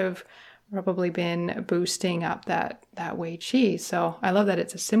now, would have probably been boosting up that Wei Qi. So I love that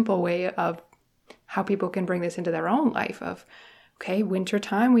it's a simple way of how people can bring this into their own life of, okay, winter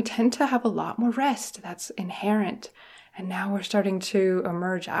time, we tend to have a lot more rest. That's inherent. And now we're starting to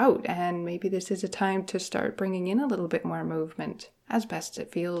emerge out, and maybe this is a time to start bringing in a little bit more movement as best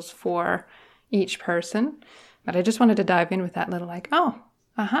it feels for each person. But I just wanted to dive in with that little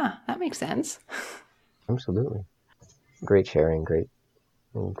that makes sense. Absolutely. Great sharing, great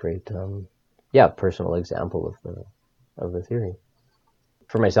great, personal example of the theory.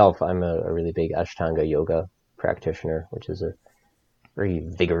 For myself, I'm a really big Ashtanga yoga practitioner, which is a very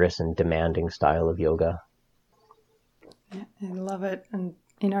vigorous and demanding style of yoga. Yeah, I love it. And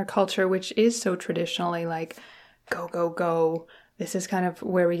in our culture, which is so traditionally like go, go, go, this is kind of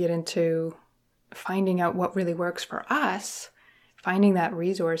where we get into finding out what really works for us, finding that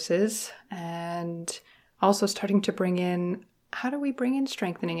resources, and also starting to bring in, how do we bring in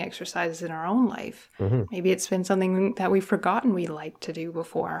strengthening exercises in our own life? Mm-hmm. Maybe it's been something that we've forgotten we liked to do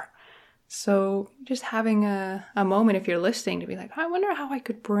before. So just having a moment, if you're listening, to be like, I wonder how I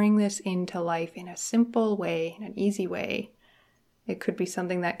could bring this into life in a simple way, in an easy way. It could be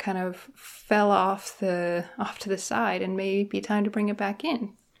something that kind of fell off to the side, and may be time to bring it back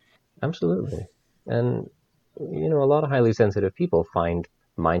in. Absolutely. And, a lot of highly sensitive people find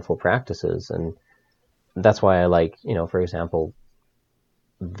mindful practices. And that's why I like, for example,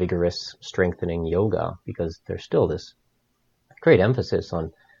 vigorous strengthening yoga, because there's still this great emphasis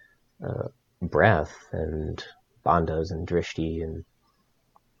on breath and bandhas and drishti, and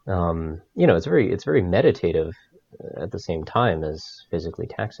it's very meditative at the same time as physically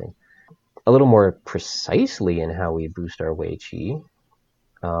taxing. A little more precisely in how we boost our Wei Qi,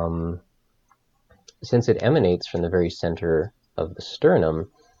 since it emanates from the very center of the sternum,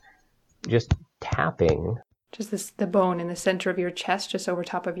 just tapping. Just the bone in the center of your chest, just over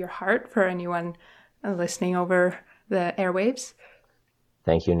top of your heart, for anyone listening over the airwaves.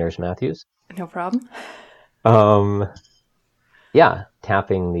 Thank you, Nurse Matthews. No problem. Tapping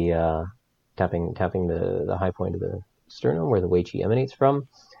the high point of the sternum where the Wei Qi emanates from.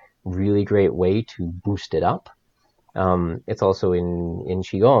 Really great way to boost it up. It's also in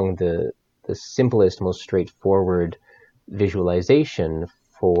Qigong the simplest, most straightforward visualization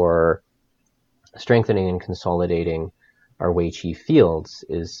for strengthening and consolidating our Wei Qi fields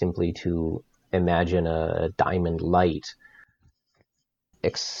is simply to imagine a diamond light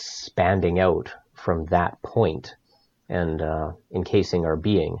expanding out from that point and encasing our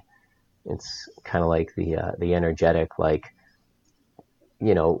being. It's kind of like the energetic, like,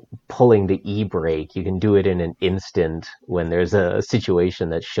 pulling the e-brake. You can do it in an instant when there's a situation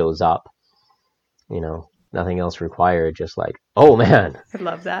that shows up. Nothing else required. Just like, oh man, I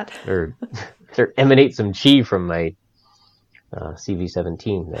love that. There emanates some chi from my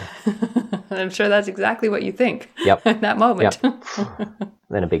CV17 there. I'm sure that's exactly what you think. Yep. In that moment. Yep.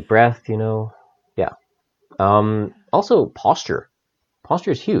 Then a big breath, Yeah. Also, posture.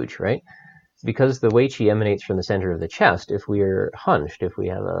 Posture is huge, right? Because the Wei Qi emanates from the center of the chest. If we're hunched, if we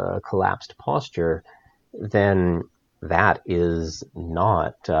have a collapsed posture, then that is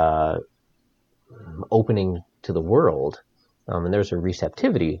not opening to the world. And there's a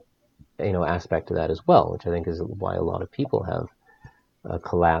receptivity, aspect to that as well, which I think is why a lot of people have a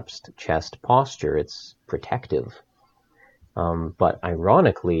collapsed chest posture. It's protective. But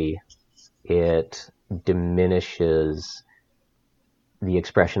ironically, it diminishes the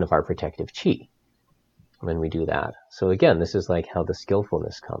expression of our protective chi when we do that. So again, this is like how the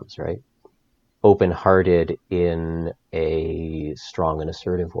skillfulness comes, right? Open-hearted in a strong and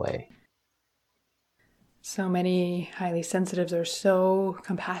assertive way. So many highly sensitives are so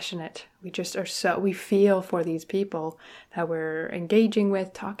compassionate. We feel for these people that we're engaging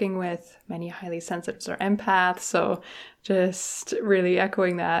with, talking with. Many highly sensitives are empaths. So just really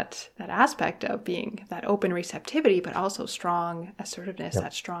echoing that aspect of being that open receptivity, but also strong assertiveness,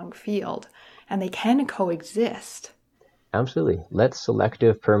 That strong field. And they can coexist. Absolutely. Let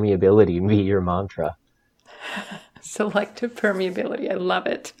selective permeability be your mantra. Selective permeability. I love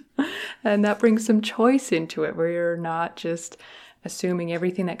it. And that brings some choice into it, where you're not just assuming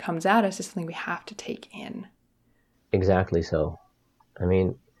everything that comes at us is something we have to take in. Exactly so. I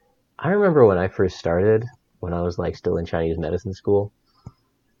mean, I remember when I first started, when I was still in Chinese medicine school,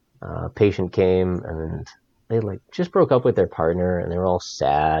 a patient came and they just broke up with their partner and they were all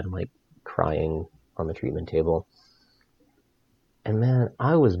sad, crying on the treatment table. And man,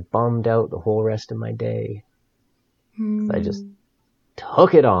 I was bummed out the whole rest of my day. So I just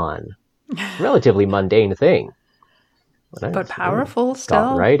took it on. Relatively mundane thing. But powerful still.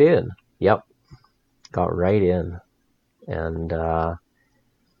 Got right in. Yep. Got right in. And, I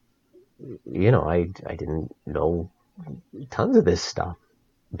didn't know tons of this stuff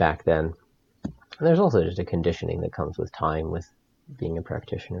back then. And there's also just a conditioning that comes with time, with being a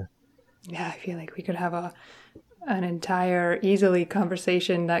practitioner. Yeah, I feel like we could have an entire easily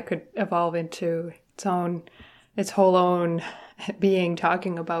conversation that could evolve into its whole own being,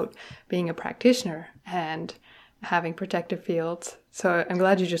 talking about being a practitioner and having protective fields. So I'm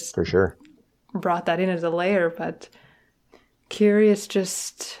glad you just for sure brought that in as a layer, but curious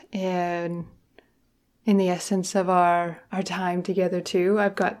just in the essence of our time together too.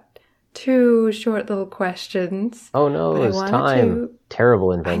 I've got two short little questions. Oh no, it's time.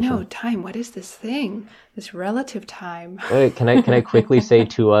 Terrible invention. I know, time. What is this thing? This relative time. Wait, can I quickly say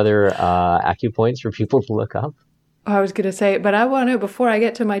two other acupoints for people to look up? I was going to say, but I want to, before I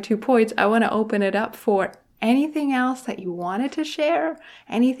get to my 2 points, I want to open it up for anything else that you wanted to share,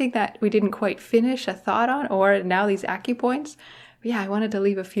 anything that we didn't quite finish a thought on, or now these acupoints. But yeah, I wanted to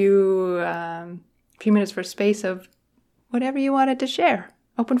leave a few minutes for space of whatever you wanted to share.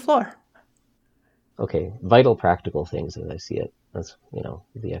 Open floor. Okay, vital practical things as I see it. That's,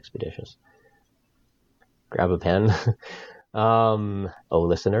 the expeditious. Grab a pen.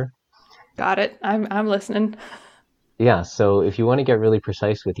 Listener. Got it. I'm listening. Yeah, so if you want to get really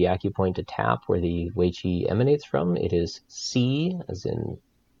precise with the acupoint to tap where the Wei Qi emanates from, it is C, as in...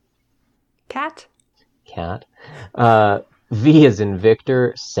 Cat. V as in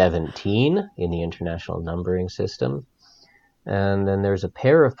Victor, 17 in the international numbering system. And then there's a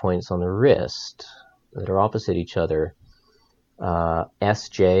pair of points on the wrist that are opposite each other.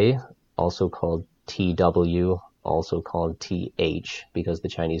 SJ, also called TW, also called TH, because the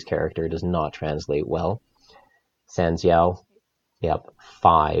Chinese character does not translate well. Sanjiao,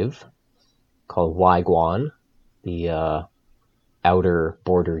 5, called Waiguan, the outer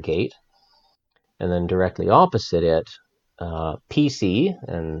border gate. And then directly opposite it, PC,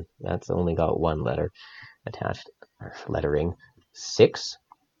 and that's only got one letter attached, lettering, 6,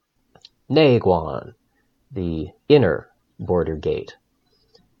 Neiguan, the inner border gate.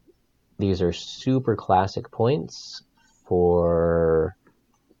 These are super classic points for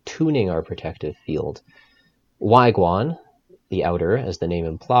tuning our protective field. Waiguan, the outer, as the name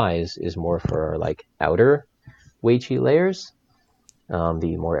implies, is more for our outer Wei Qi layers,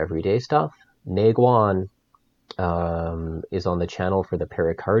 the more everyday stuff. Neiguan is on the channel for the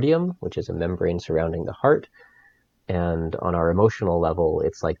pericardium, which is a membrane surrounding the heart. And on our emotional level,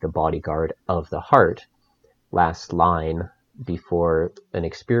 it's like the bodyguard of the heart. Last line before an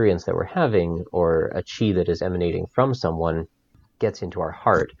experience that we're having or a qi that is emanating from someone gets into our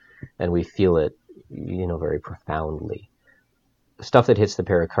heart and we feel it, very profoundly. Stuff that hits the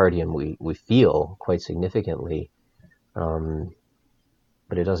pericardium, we feel quite significantly,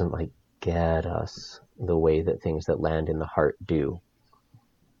 but it doesn't get us the way that things that land in the heart do.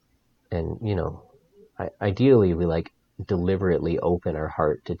 And, ideally we deliberately open our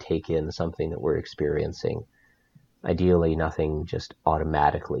heart to take in something that we're experiencing. Ideally, nothing just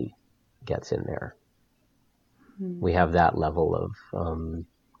automatically gets in there. We have that level of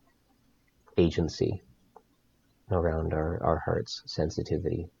agency around our heart's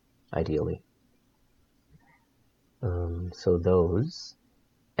sensitivity, ideally. So those.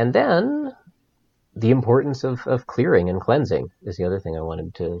 And then the importance of clearing and cleansing is the other thing I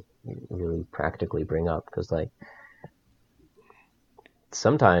wanted to really practically bring up, because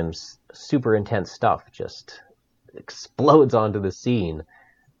sometimes super intense stuff just explodes onto the scene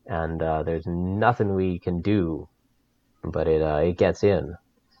and there's nothing we can do, but it gets in.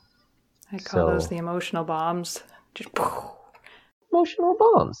 I call those the emotional bombs. Just emotional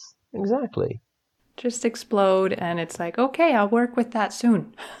bombs, exactly. Just explode, and it's okay, I'll work with that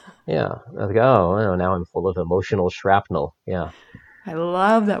soon. Yeah, now I'm full of emotional shrapnel. Yeah. I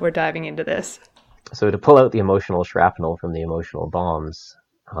love that we're diving into this. So to pull out the emotional shrapnel from the emotional bombs,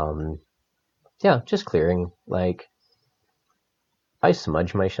 just clearing. I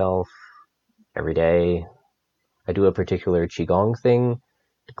smudge myself every day. I do a particular Qigong thing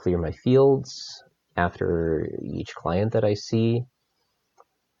to clear my fields after each client that I see.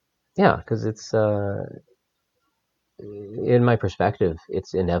 Yeah, because it's, in my perspective,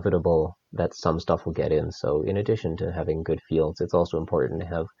 it's inevitable that some stuff will get in. So in addition to having good fields, it's also important to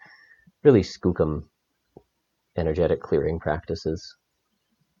have really skookum energetic clearing practices.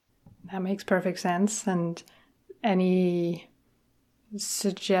 That makes perfect sense. And any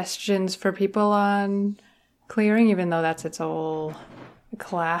suggestions for people on clearing, even though that's its whole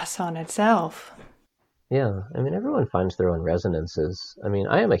class on itself? Yeah, everyone finds their own resonances.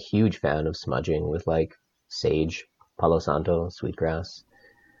 I am a huge fan of smudging with sage, Palo Santo, sweetgrass,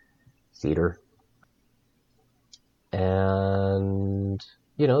 cedar. And,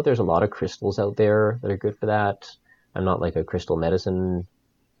 there's a lot of crystals out there that are good for that. I'm not a crystal medicine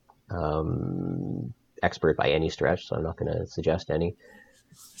expert by any stretch, so I'm not going to suggest any.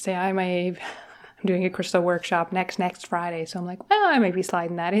 I'm doing a crystal workshop next Friday, so I'm I may be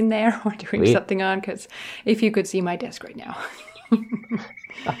sliding that in there or doing something on, because if you could see my desk right now.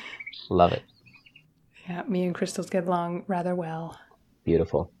 Love it. Yeah, me and crystals get along rather well.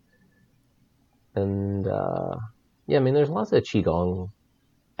 Beautiful. And Yeah, I mean, there's lots of Qigong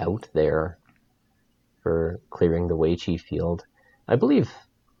out there for clearing the Wei Qi field. I believe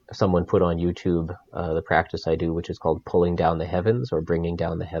someone put on YouTube the practice I do, which is called pulling down the heavens or bringing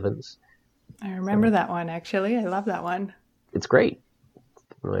down the heavens. I remember that one, actually. I love that one. It's great.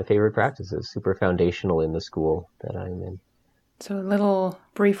 One of my favorite practices, super foundational in the school that I'm in. So a little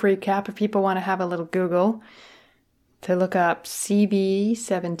brief recap, if people want to have a little Google, to look up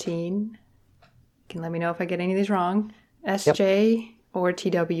CB17. You can let me know if I get any of these wrong. SJ or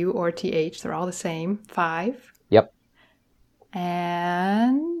TW or TH, they're all the same. 5. Yep.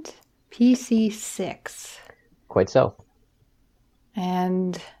 And PC6. Quite so.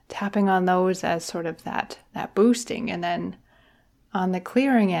 And tapping on those as sort of that boosting. And then on the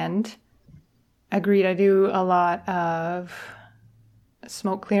clearing end, agreed, I do a lot of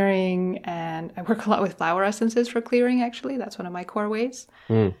smoke clearing, and I work a lot with flower essences for clearing, actually. That's one of my core ways.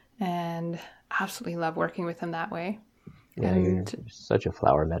 And absolutely love working with them that way. Yeah, and you're such a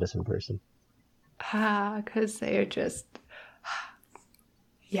flower medicine person. Because they're just...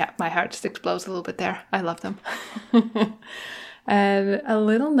 Yeah, my heart just explodes a little bit there. I love them. And a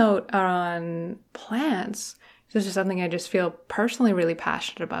little note on plants. This is something I just feel personally really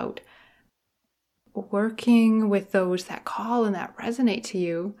passionate about. Working with those that call and that resonate to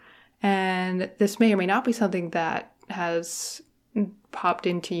you. And this may or may not be something that has popped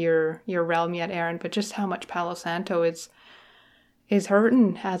into your realm yet, Aaron, but just how much Palo Santo is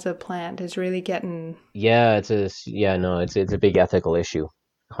hurting as a plant, is really getting... Yeah, it's a big ethical issue.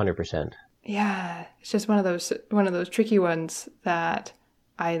 100%. Yeah, it's just one of those tricky ones that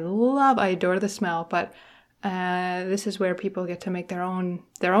I love. I adore the smell, but this is where people get to make their own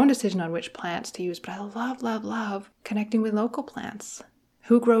decision on which plants to use. But I love connecting with local plants.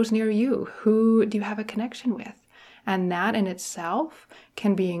 Who grows near you? Who do you have a connection with? And that in itself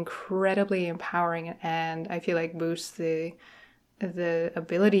can be incredibly empowering, and I feel like boosts the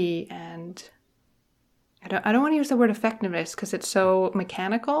ability and... I don't want to use the word effectiveness because it's so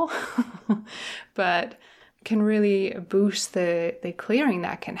mechanical, but can really boost the clearing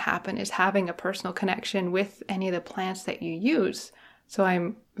that can happen is having a personal connection with any of the plants that you use. So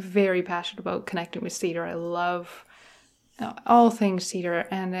I'm very passionate about connecting with cedar. I love all things cedar,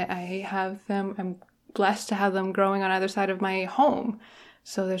 and I have them. I'm blessed to have them growing on either side of my home.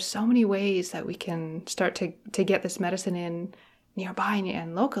 So there's so many ways that we can start to get this medicine in nearby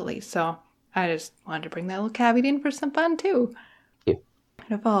and locally. So I just wanted to bring that little caveat in for some fun, too. Yeah.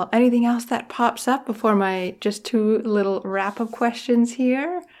 Beautiful. Anything else that pops up before my just 2 little wrap-up questions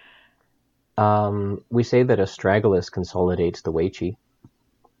here? We say that astragalus consolidates the Wei Qi.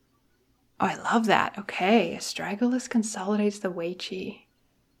 Oh, I love that. Okay. Astragalus consolidates the Wei Qi.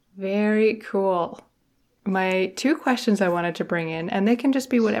 Very cool. My 2 questions I wanted to bring in, and they can just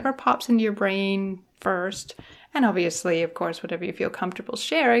be whatever pops into your brain first, and obviously, of course, whatever you feel comfortable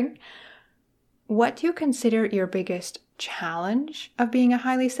sharing. What do you consider your biggest challenge of being a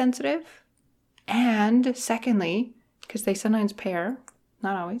highly sensitive? And secondly, because they sometimes pair,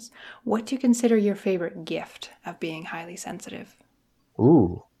 not always, what do you consider your favorite gift of being highly sensitive?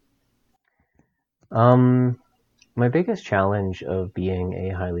 Ooh. My biggest challenge of being a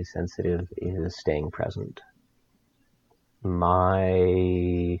highly sensitive is staying present.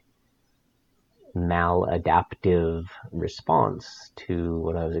 My maladaptive response to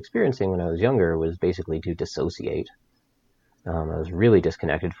what I was experiencing when I was younger was basically to dissociate. I was really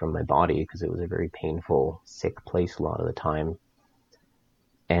disconnected from my body because it was a very painful, sick place a lot of the time.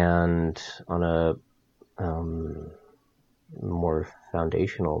 And on a more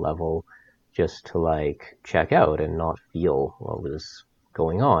foundational level, just to check out and not feel what was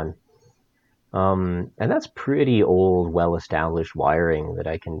going on. And that's pretty old, well-established wiring that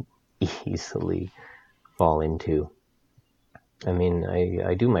I can easily fall into. I mean,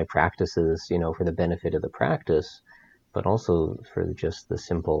 I do my practices, for the benefit of the practice, but also for just the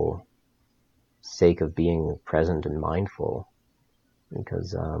simple sake of being present and mindful.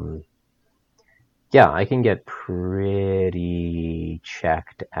 Because, I can get pretty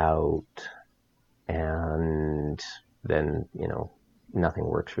checked out, and then, nothing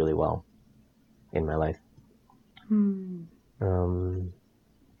works really well in my life.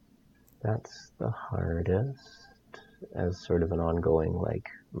 That's the hardest as sort of an ongoing,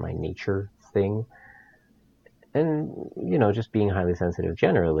 my nature thing. And, just being highly sensitive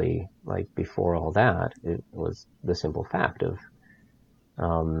generally, before all that, it was the simple fact of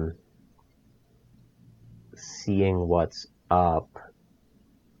seeing what's up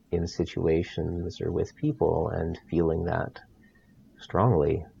in situations or with people and feeling that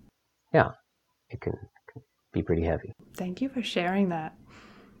strongly. Yeah, it can be pretty heavy. Thank you for sharing that.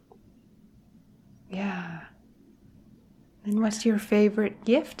 Yeah. And what's your favorite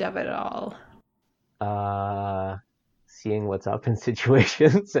gift of it all? Seeing what's up in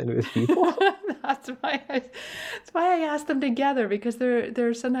situations and with people. That's why I asked them together, because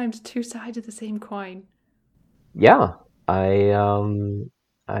they're sometimes two sides of the same coin. Yeah, I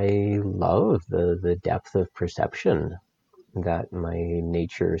love the depth of perception that my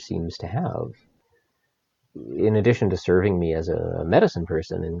nature seems to have. In addition to serving me as a medicine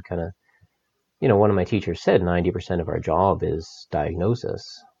person and kind of, one of my teachers said 90% of our job is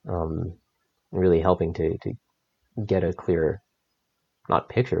diagnosis, really helping to get a clear, not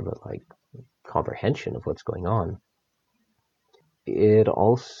picture, but like comprehension of what's going on. It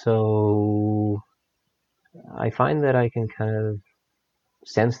also, I find that I can kind of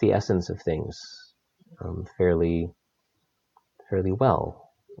sense the essence of things fairly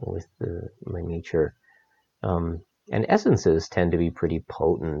well with my nature. And essences tend to be pretty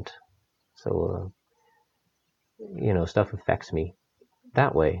potent. So, stuff affects me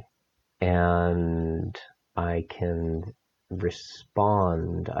that way. And I can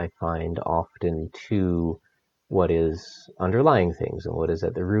respond, I find, often to what is underlying things and what is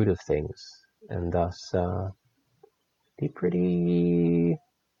at the root of things. And thus, be pretty,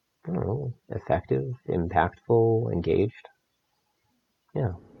 I don't know, effective, impactful, engaged.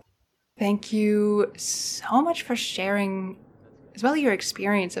 Yeah. Thank you so much for sharing as well your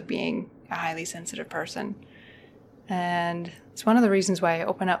experience of being a highly sensitive person. And it's one of the reasons why I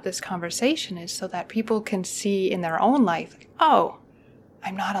open up this conversation, is so that people can see in their own life, like, oh,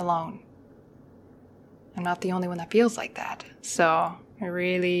 I'm not alone. I'm not the only one that feels like that. So I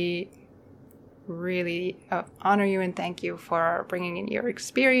really, really honor you and thank you for bringing in your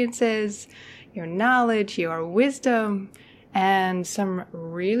experiences, your knowledge, your wisdom, and some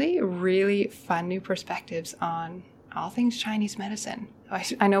really, really fun new perspectives on all things Chinese medicine.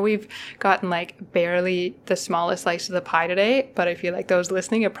 I know we've gotten like barely the smallest slice of the pie today, but I feel like those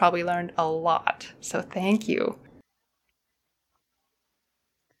listening have probably learned a lot. So thank you.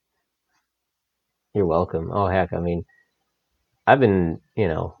 You're welcome. Oh, heck, I mean, I've been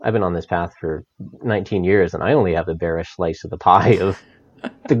on this path for 19 years, and I only have the barest slice of the pie of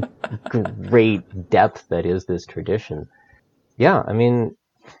the great depth that is this tradition. Yeah, I mean,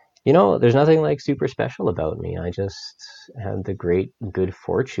 there's nothing like super special about me. I just had the great good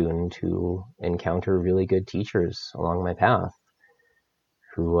fortune to encounter really good teachers along my path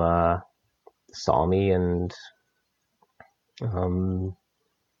who saw me and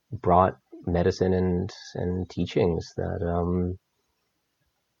brought medicine and teachings that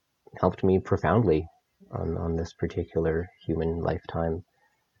helped me profoundly on this particular human lifetime.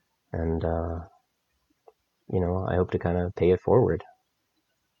 And, I hope to kind of pay it forward.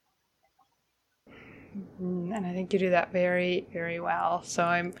 And I think you do that very, very well. So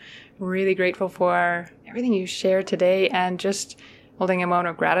I'm really grateful for everything you shared today, and just holding a moment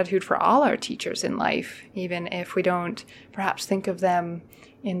of gratitude for all our teachers in life, even if we don't perhaps think of them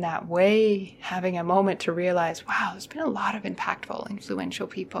in that way, having a moment to realize, wow, there's been a lot of impactful, influential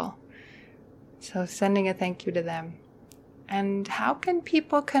people. So sending a thank you to them. And how can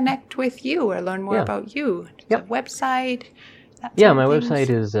people connect with you or learn more about you? Yep. The website? Yeah, my website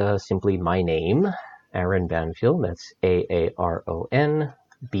is simply my name, Aaron Banfield. That's AARON,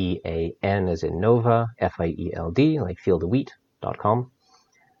 BAN as in Nova, FIELD, like fieldofwheat.com.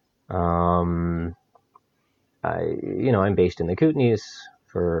 I'm based in the Kootenays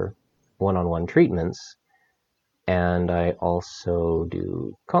for one-on-one treatments, and I also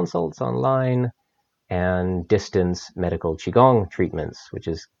do consults online and distance medical Qigong treatments, which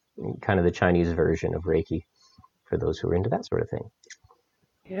is kind of the Chinese version of Reiki for those who are into that sort of thing.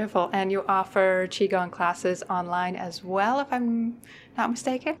 Beautiful. And you offer Qigong classes online as well, if I'm not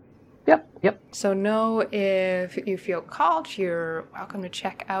mistaken? Yep. So know if you feel called, you're welcome to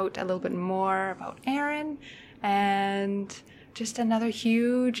check out a little bit more about Aaron. And just another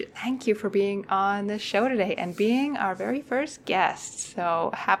huge thank you for being on this show today and being our very first guest.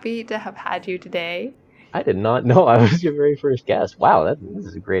 So happy to have had you today. I did not know I was your very first guest. Wow, this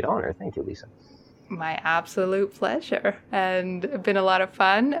is a great honor. Thank you, Lisa. My absolute pleasure. And been a lot of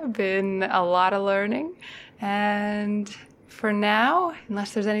fun, been a lot of learning. And for now,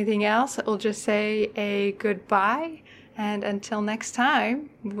 unless there's anything else, we'll just say a goodbye. And until next time,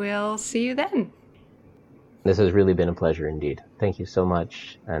 we'll see you then. This has really been a pleasure indeed. Thank you so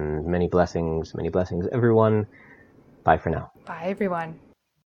much. And many blessings, everyone. Bye for now. Bye, everyone.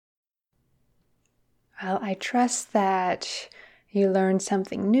 Well, I trust that you learned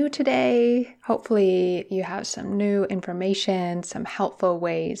something new today. Hopefully you have some new information, some helpful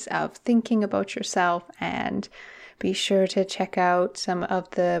ways of thinking about yourself and Be sure to check out some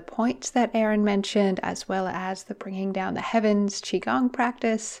of the points that Erin mentioned, as well as the Bringing Down the Heavens Qigong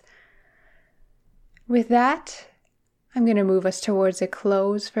practice. With that, I'm going to move us towards a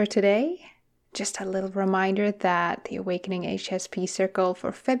close for today. Just a little reminder that the Awakening HSP Circle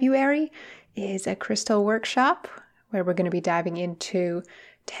for February is a crystal workshop where we're going to be diving into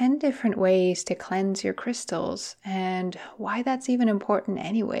 10 different ways to cleanse your crystals and why that's even important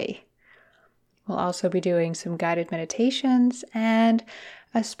anyway. We'll also be doing some guided meditations and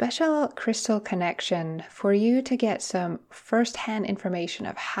a special crystal connection for you to get some first-hand information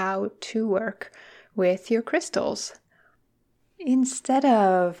of how to work with your crystals, instead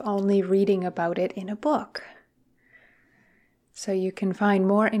of only reading about it in a book. So you can find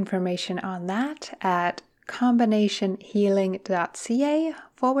more information on that at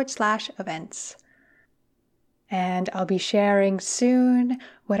combinationhealing.ca/events. And I'll be sharing soon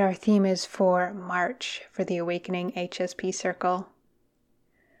what our theme is for March for the Awakening HSP Circle.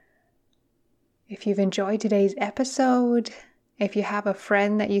 If you've enjoyed today's episode, if you have a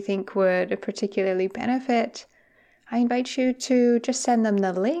friend that you think would particularly benefit, I invite you to just send them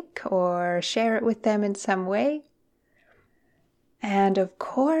the link or share it with them in some way. And of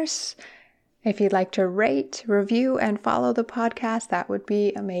course, if you'd like to rate, review, and follow the podcast, that would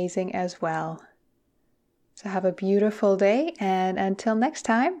be amazing as well. So have a beautiful day, and until next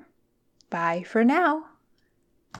time, bye for now.